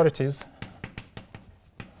singularities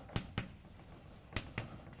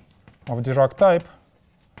of Dirac type,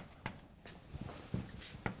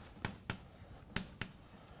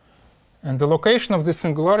 And the location of the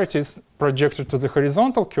singularities projected to the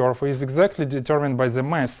horizontal curve is exactly determined by the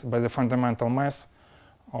mass, by the fundamental mass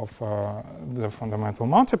of the fundamental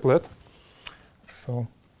multiplet. So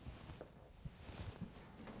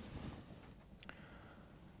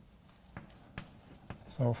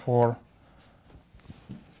for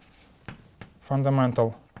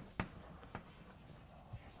fundamental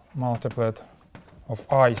multiplet of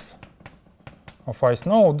i's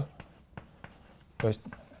node,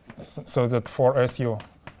 so that for SU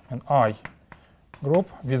and I group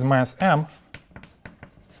with mass M,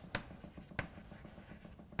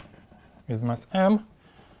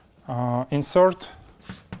 insert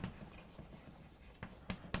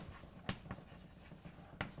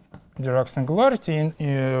Dirac singularity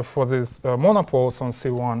for this monopoles on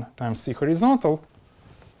C1 times C horizontal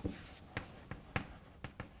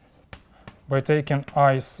by taking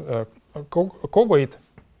I's coweight,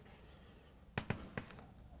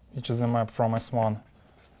 which is a map from S1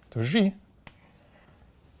 to G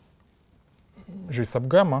sub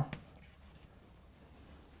gamma,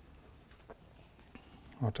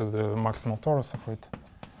 or to the maximal torus of it.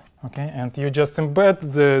 Okay, and you just embed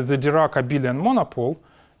the Dirac abelian monopole,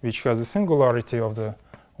 which has a singularity of the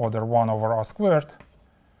order 1 over r squared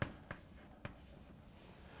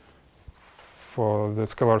for the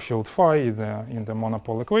scalar field phi in the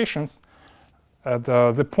monopole equations at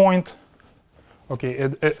the point, okay,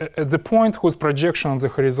 at the point whose projection on the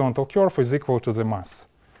horizontal curve is equal to the mass.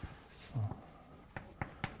 So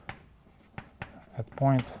at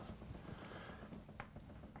point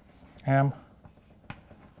M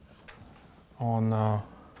on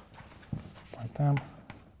point M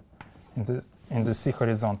in the C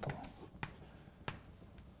horizontal.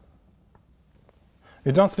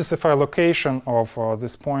 We don't specify location of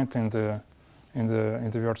this point in the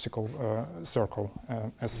vertical circle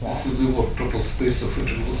as well. This will be what, total space of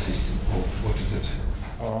integrable system, or what is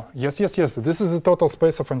it? Yes. This is the total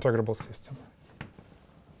space of integrable system.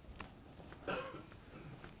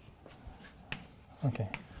 Okay.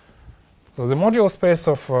 So the modular space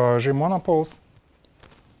of g-monopoles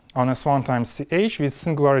on S1 times CH with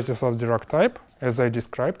singularities of Dirac type, as I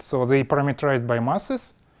described. So they parameterized by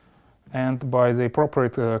masses and by the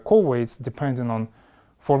appropriate co-weights, depending on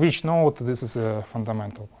for which node this is a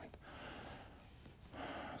fundamental point.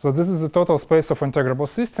 So this is the total space of integrable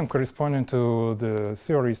system corresponding to the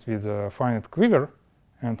theories with a finite quiver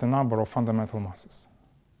and a number of fundamental masses.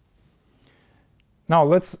 Now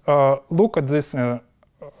let's look at this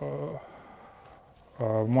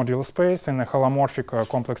modular space in a holomorphic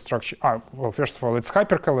complex structure. Well, first of all, it's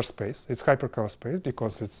hyperKahler space. It's hyperKahler space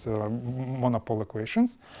because it's monopole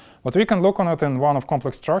equations. But we can look on it in one of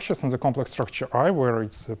complex structures, in the complex structure I, where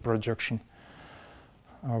it's a projection,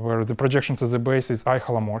 where the projection to the base is I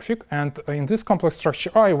holomorphic. And in this complex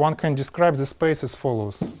structure I, one can describe the space as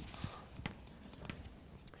follows.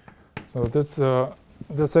 So this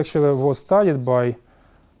actually was studied by,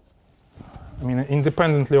 I mean,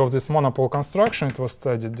 independently of this monopole construction, it was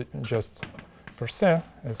studied just per se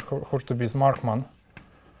as Hurtubise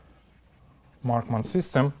Markman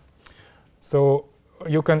system. So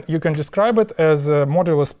you can describe it as a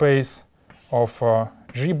modular space of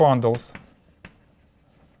G bundles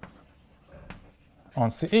on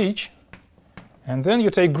CH, and then you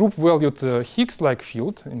take group-valued Higgs-like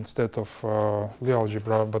field instead of Lie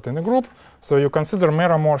algebra, but in a group. So you consider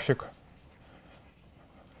meromorphic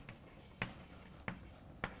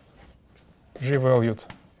G-valued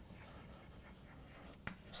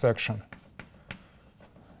section.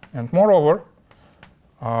 And moreover,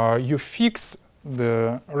 you fix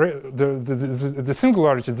the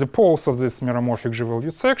singularity, the poles of this meromorphic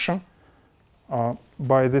G-valued section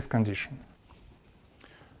by this condition.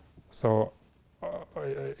 So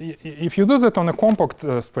if you do that on a compact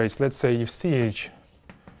space, let's say if CH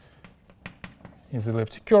is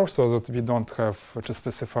elliptic curve, so that we don't have to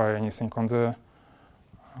specify anything on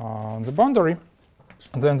the boundary,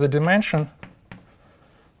 then the dimension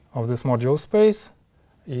of this modular space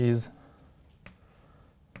is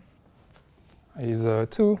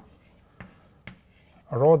 2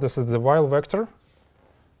 rho. This is the Weil vector.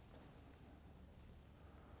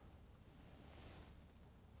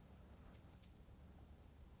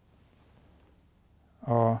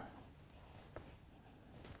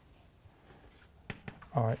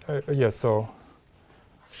 Yes, so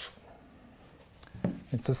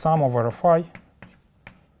it's a sum over Fi,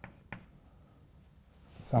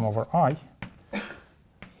 sum over I,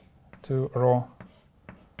 to rho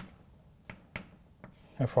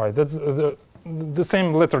Fi. That's the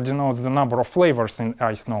same letter denotes the number of flavors in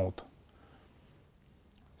ith node.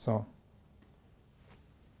 So,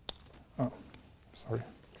 sorry.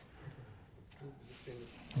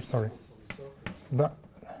 I'm sorry. That,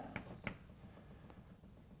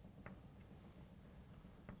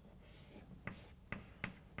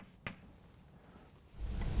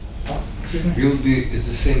 will be it's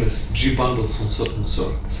the same as G bundles on some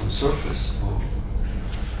surface. Or?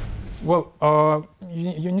 Well,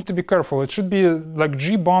 you need to be careful. It should be like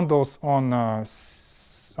G bundles on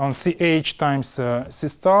CH times C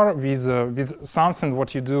star with something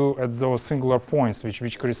what you do at those singular points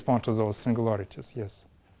which correspond to those singularities. Yes.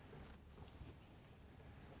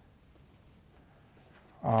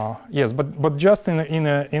 Yes, but just in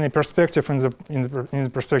a perspective in the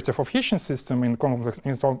perspective of Hitchin system in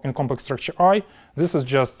complex structure I, this is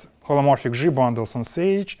just holomorphic G bundles on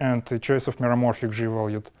CH and the choice of meromorphic G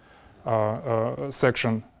valued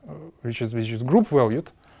section, which is group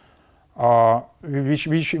valued,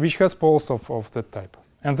 which has poles of that type.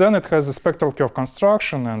 And then it has a spectral curve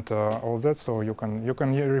construction and all that. So you can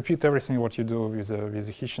repeat everything what you do with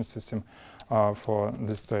the Hitchin system for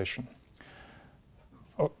this situation.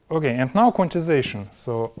 Okay, and now quantization.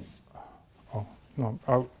 So,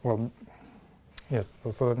 well, yes.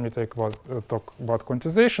 So let me talk about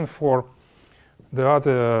quantization for the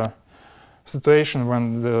other situation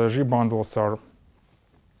when the G bundles are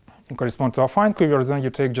correspond to affine quiver. Then you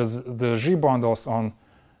take just the G bundles on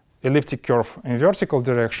elliptic curve in vertical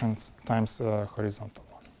directions times horizontal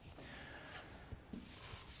one.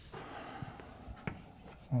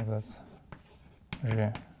 So that's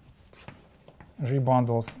G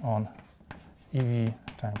bundles on EV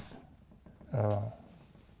times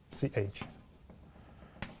CH.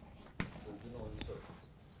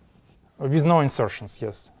 With no insertions,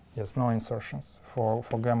 yes. Yes, no insertions for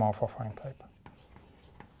gamma of affine type.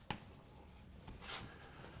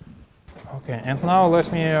 Okay, and now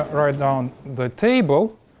let me write down the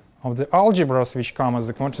table of the algebras which come as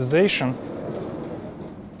a quantization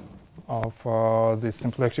of these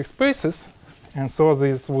symplectic spaces. And so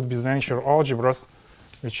this would be the nature algebras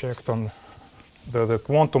which act on the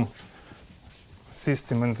quantum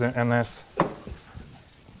system in the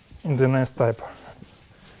NS type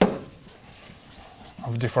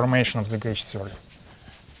of deformation of the gauge theory.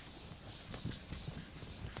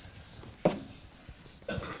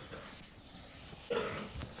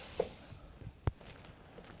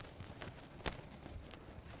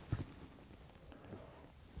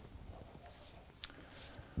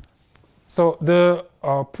 So the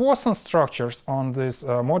Poisson structures on this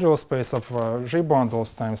modular space of G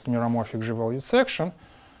bundles times meromorphic G valued section.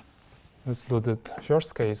 Let's do that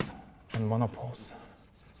first case in monopoles.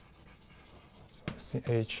 So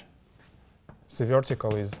CH, C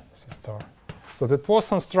vertical is C star. So the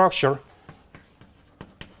Poisson structure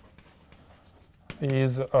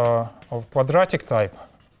is of quadratic type.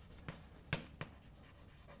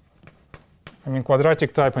 I mean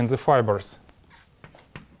quadratic type in the fibers.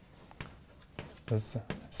 Is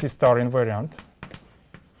C star invariant.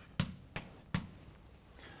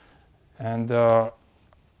 And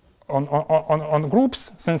on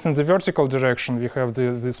groups, since in the vertical direction we have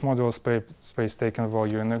this modular space taken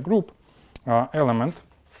value in a group element,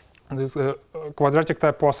 this quadratic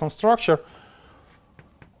type Poisson structure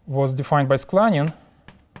was defined by Langlands,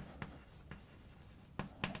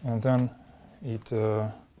 and then it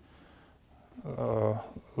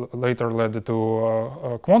later led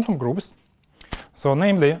to quantum groups. So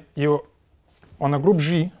namely, you on a group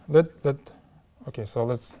G, okay, so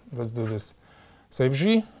let's do this. So if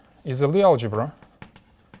G is a Lie algebra,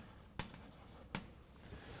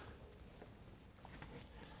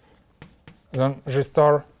 then G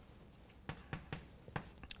star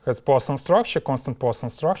has Poisson structure, constant Poisson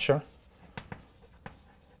structure.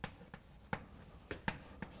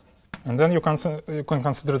 And then you can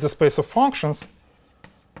consider the space of functions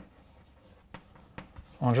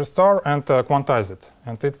on G star and quantize it.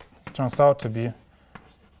 And it turns out to be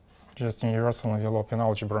just universal enveloping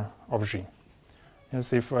algebra of G.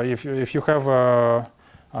 Yes, if you have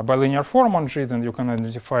a bilinear form on G, then you can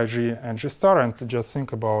identify G and G star and just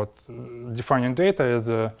think about defining data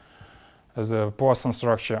as a Poisson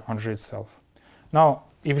structure on G itself. Now,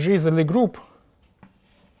 if G is a Lie group,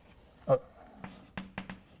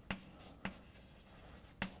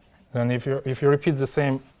 then if you repeat the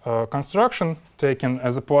same construction taken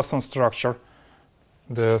as a Poisson structure,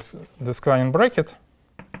 the Langlands bracket,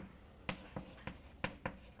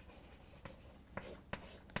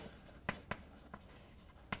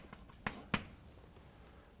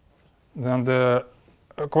 then the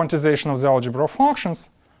quantization of the algebra of functions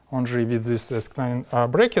on G with this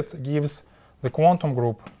Langlands bracket gives the quantum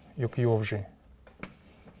group UQ of G.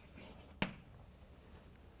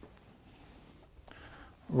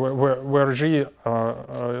 where G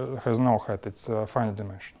has no head, it's finite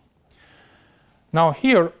dimension. Now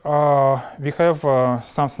here we have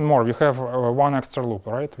something more. We have one extra loop,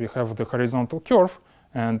 right? We have the horizontal curve,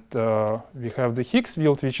 and we have the Higgs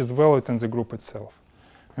field, which is valued in the group itself.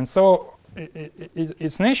 And so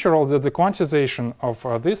it's natural that the quantization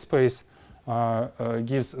of this space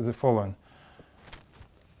gives the following.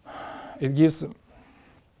 It gives,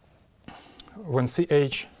 when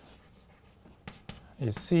CH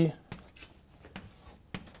is C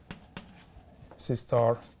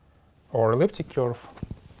star, or elliptic curve,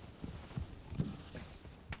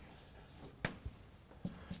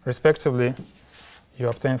 respectively, you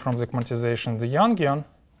obtain from the quantization the Yangian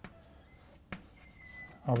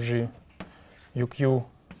of G, UQ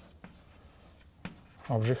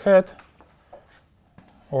of G hat,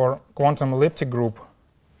 or quantum elliptic group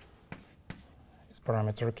is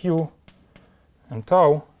parameter Q and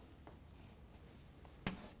tau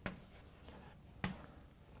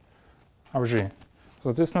of G.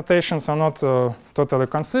 So these notations are not totally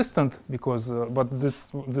consistent because, but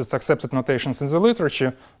this accepted notations in the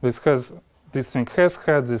literature. This thing has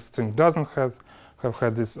head, this thing doesn't have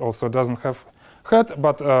head, this also doesn't have head.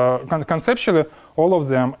 But conceptually, all of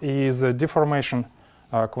them is a deformation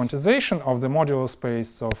quantization of the modular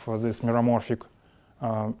space of this meromorphic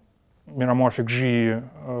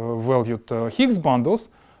G-valued Higgs bundles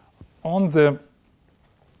on the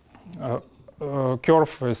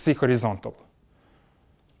curve C horizontal.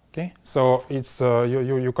 Okay, so it's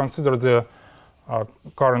you consider the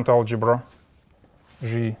current algebra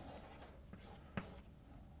G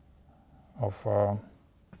of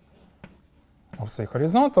say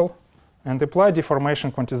horizontal, and apply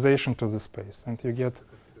deformation quantization to the space, and you get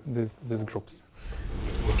these groups.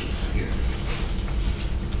 What is here?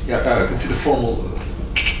 Yeah, consider formal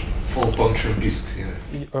function disk.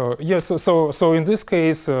 Yeah. Yes. So in this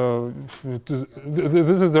case,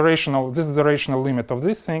 this is the rational limit of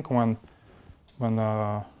this thing when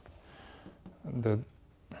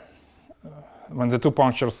the two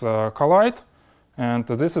punctures collide, and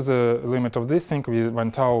this is the limit of this thing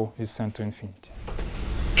when tau is sent to infinity.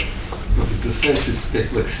 But the sense is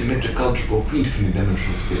like symmetric algebra of infinite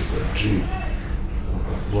dimensional space, like G,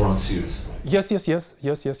 Laurent series. Yes.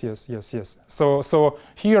 So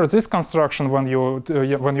here, this construction, when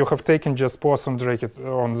you have taken just Poisson Drake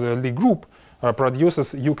on the Lie group,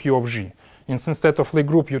 produces UQ of G. Instead of Lie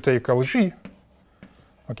group, you take LG.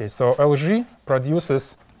 Okay, so LG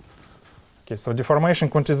produces. Okay, so deformation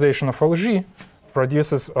quantization of LG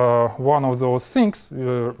produces one of those things,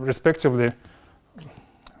 respectively.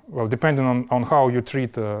 Well, depending on how you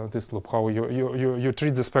treat this loop, how you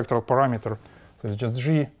treat the spectral parameter. So it's just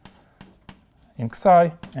G in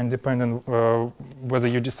Xi, and depending whether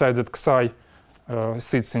you decide that Xi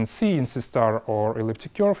sits in C star, or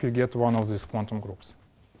elliptic curve, you get one of these quantum groups.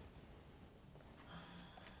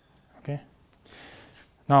 Okay.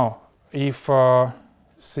 Now, if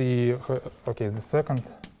C, okay, the second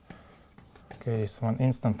case, one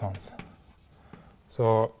instantons.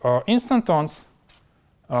 So instantons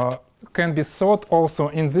can be thought also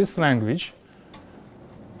in this language.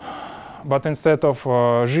 But instead of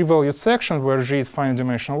G-valued section, where G is finite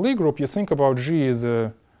dimensional Lie group, you think about G as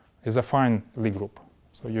a fine Lie group.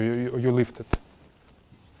 So you lift it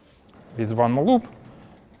with one more loop,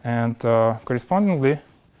 and correspondingly,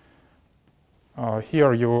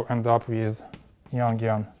 here you end up with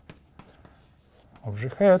Yangian of G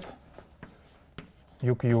hat,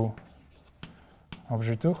 UQ of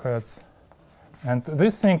G2 hats, and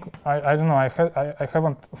this thing I don't know. I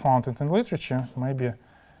haven't found it in literature. Maybe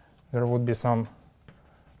there would be some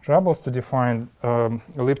troubles to define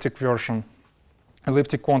elliptic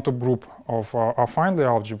quantum group of affine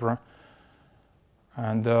algebra,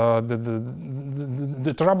 and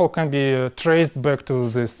the trouble can be traced back to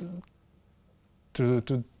this to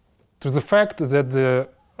the fact that the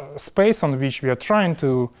space on which we are trying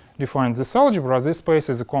to define this algebra, this space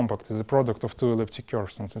is a compact, is a product of two elliptic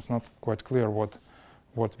curves, and it's not quite clear what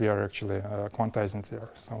we are actually quantizing there.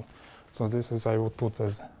 So this is, I would put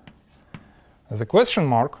as a question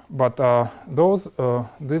mark, but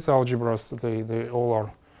these algebras, they all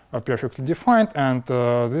are perfectly defined, and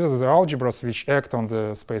these are the algebras which act on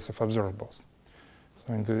the space of observables,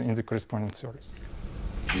 so in the corresponding theories.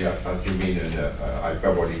 Yeah, you mean in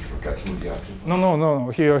hyperbolic Katsundi algebra? No.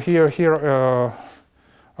 Here.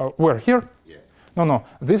 Where? Here? Yeah. No.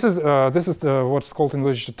 This is what's called in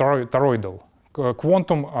English toroidal,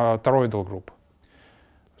 quantum toroidal group.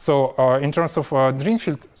 So in terms of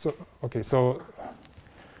Drinfeld,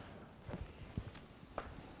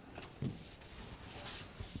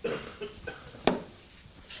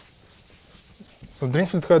 So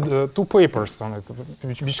Drinfeld had 2 papers on it,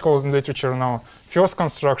 which called in literature now first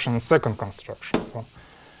construction and second construction.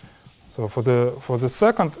 So for the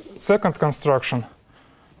second construction,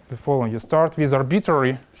 the following: you start with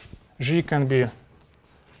arbitrary. G can be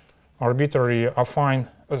arbitrary affine,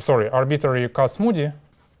 arbitrary Kac-Moody,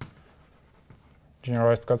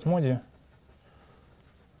 generalized Kac-Moody.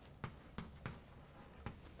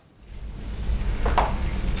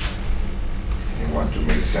 Want to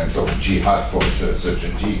make sense of G hat for such a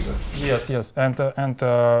G. Yes, yes, and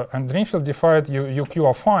Drinfeld defined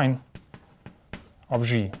UQ affine of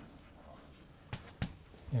G.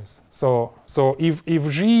 Yes. So if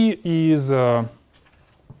G is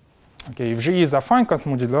if G is affine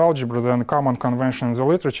Kac-Moody algebra, then common convention in the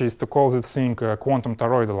literature is to call this thing quantum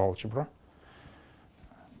toroidal algebra.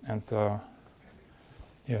 And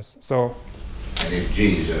yes, so. And if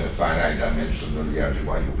G is a finite dimensional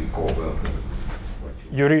algebra, you recover.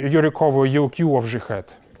 You recover UQ of G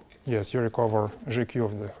hat. Yes, you recover GQ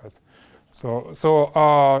of the hat. So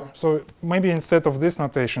maybe instead of these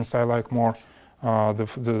notations, I like more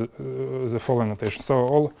the following notation.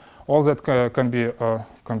 So all that can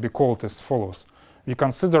be called as follows. You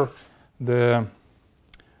consider the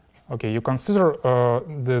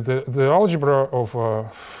the algebra of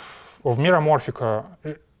meromorphic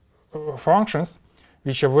functions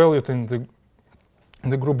which are valued in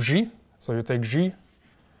the group G. So you take G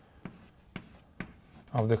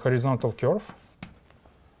of the horizontal curve,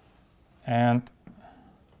 and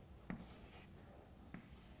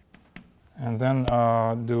then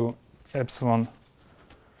do epsilon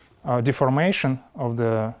deformation of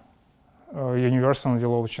the universal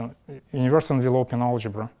enveloping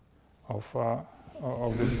algebra of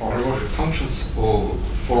this form. Parametric functions or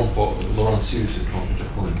form Laurent series at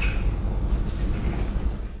point.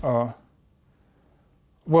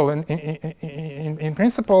 Well, in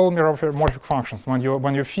principle, meromorphic functions,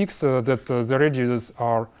 when you fix that the radiuses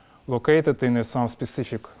are located in some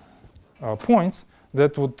specific points,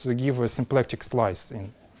 that would give a symplectic slice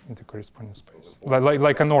in the corresponding space,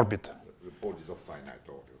 like an orbit. The points of finite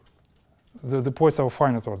order. The points of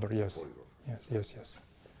finite order, yes.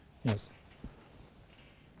 Yes.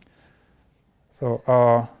 So,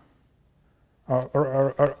 all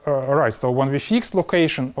right. So when we fix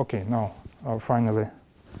location, okay, now finally.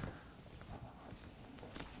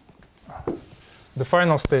 The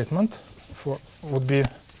final statement would be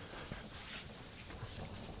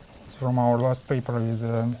from our last paper with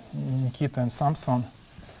Nikita and Samson,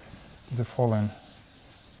 the following.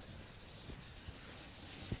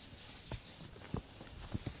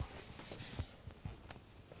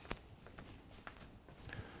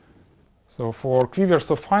 So for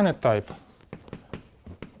quivers of finite type,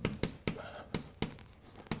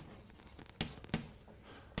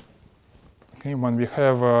 when we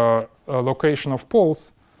have a location of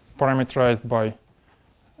poles parameterized by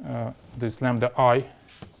this lambda I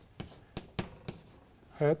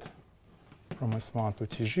hat from S1 to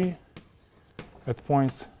Tg at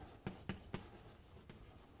points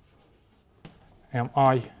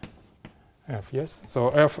Mi, F, yes? So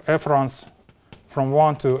F runs from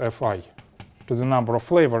 1 to Fi, to the number of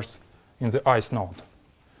flavors in the ith node.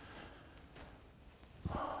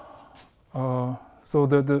 So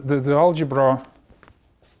the algebra,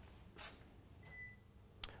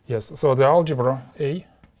 yes, so the algebra A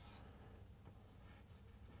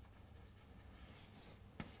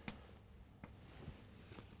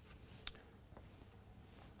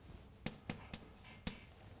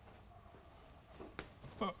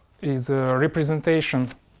is a representation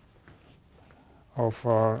of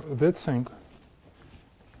that thing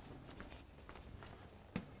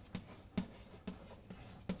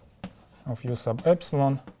of U sub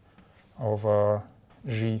epsilon of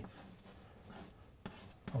G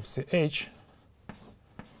of CH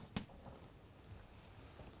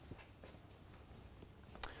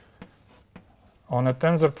on a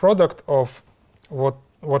tensor product of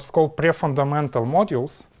what's called prefundamental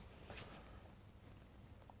modules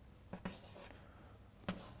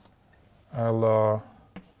L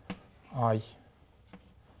I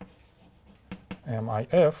M I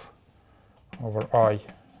F over I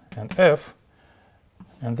and F,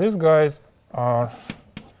 and these guys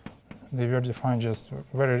they were defined just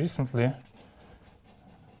very recently,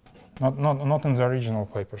 not in the original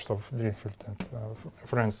papers of Drinfeld and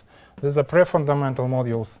friends. These are prefundamental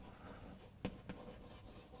modules.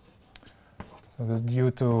 So this is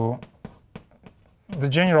due to the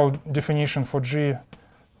general definition for G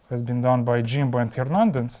has been done by Jimbo and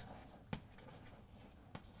Hernandez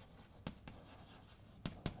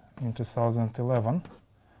in 2011.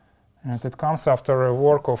 And it comes after a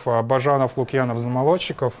work of Bazhanov, Lukyanov,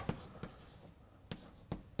 Zamolodchikov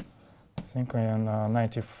think in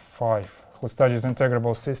 95, who studies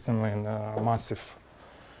integrable system in massive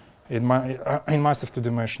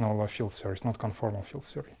two-dimensional field theories, not conformal field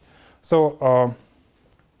theory. So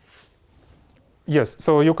yes,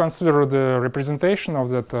 so you consider the representation of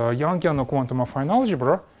that Yangian or quantum affine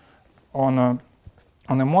algebra on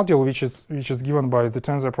a module which is given by the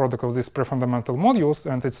tensor product of these prefundamental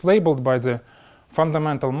modules, and it's labeled by the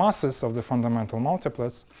fundamental masses of the fundamental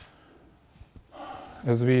multiplets,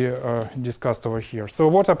 as we discussed over here. So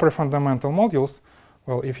what are prefundamental modules?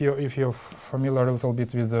 Well, if you're familiar a little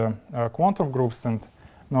bit with the quantum groups and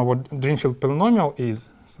know what Drinfeld polynomial is,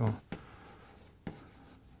 so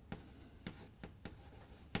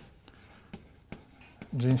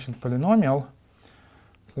Drinfeld polynomial,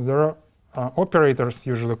 so there are operators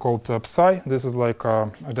usually called psi. This is like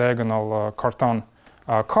a diagonal Cartan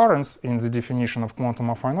currents in the definition of quantum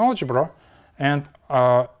affine algebra, and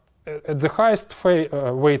at the highest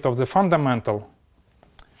weight of the fundamental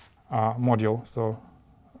module, so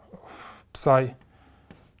psi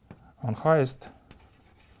on highest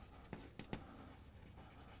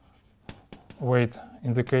weight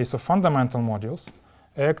in the case of fundamental modules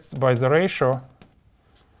acts by the ratio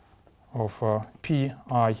of pi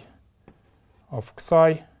of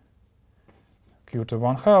xi q to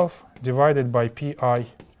 1/2 divided by pi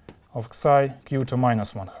of xi q to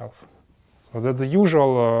 -1/2. So that's the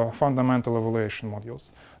usual fundamental evaluation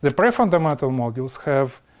modules. The prefundamental modules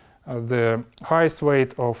have the highest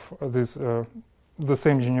weight of this the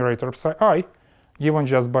same generator psi I, given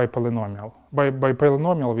just by polynomial, by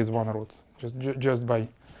polynomial with one root, just by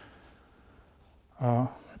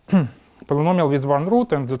polynomial with one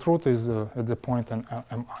root, and the root is at the point in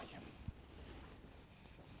mi.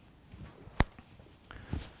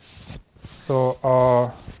 So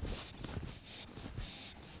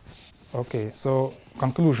okay, so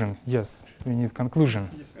conclusion. Yes, we need conclusion.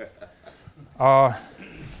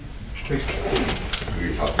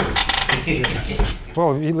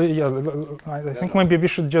 Well, yeah, I think maybe we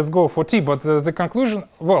should just go for tea, but the conclusion.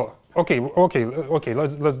 Well, okay.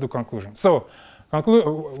 Let's do conclusion. So,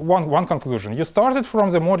 one conclusion. You started from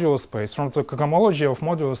the modular space, from the cohomology of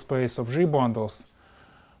modular space of G bundles,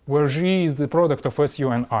 where G is the product of SU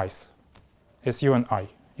and I's, SU and I,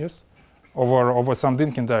 yes, over some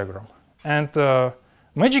Dynkin diagram, and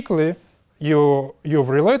magically you've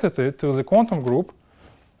related it to the quantum group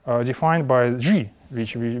defined by G,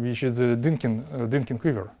 which is the Dynkin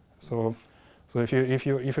quiver. So if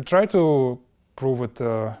you try to prove it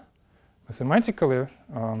mathematically,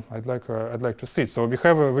 I'd like to see it. So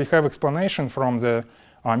we have explanation from the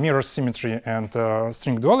mirror symmetry and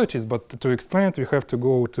string dualities, but to explain it we have to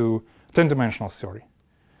go to 10-dimensional theory.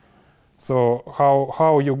 So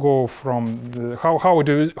how you go from the,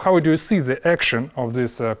 how do you see the action of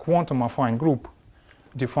this quantum affine group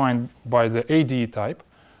defined by the AD type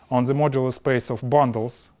on the modular space of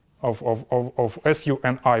bundles of SU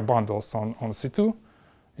and I bundles on C2?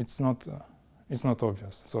 It's not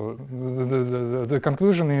obvious. So the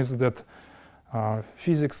conclusion is that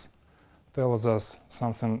physics tells us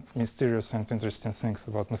something mysterious and interesting things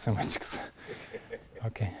about mathematics.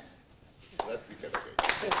 Okay. That we can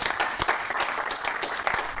agree.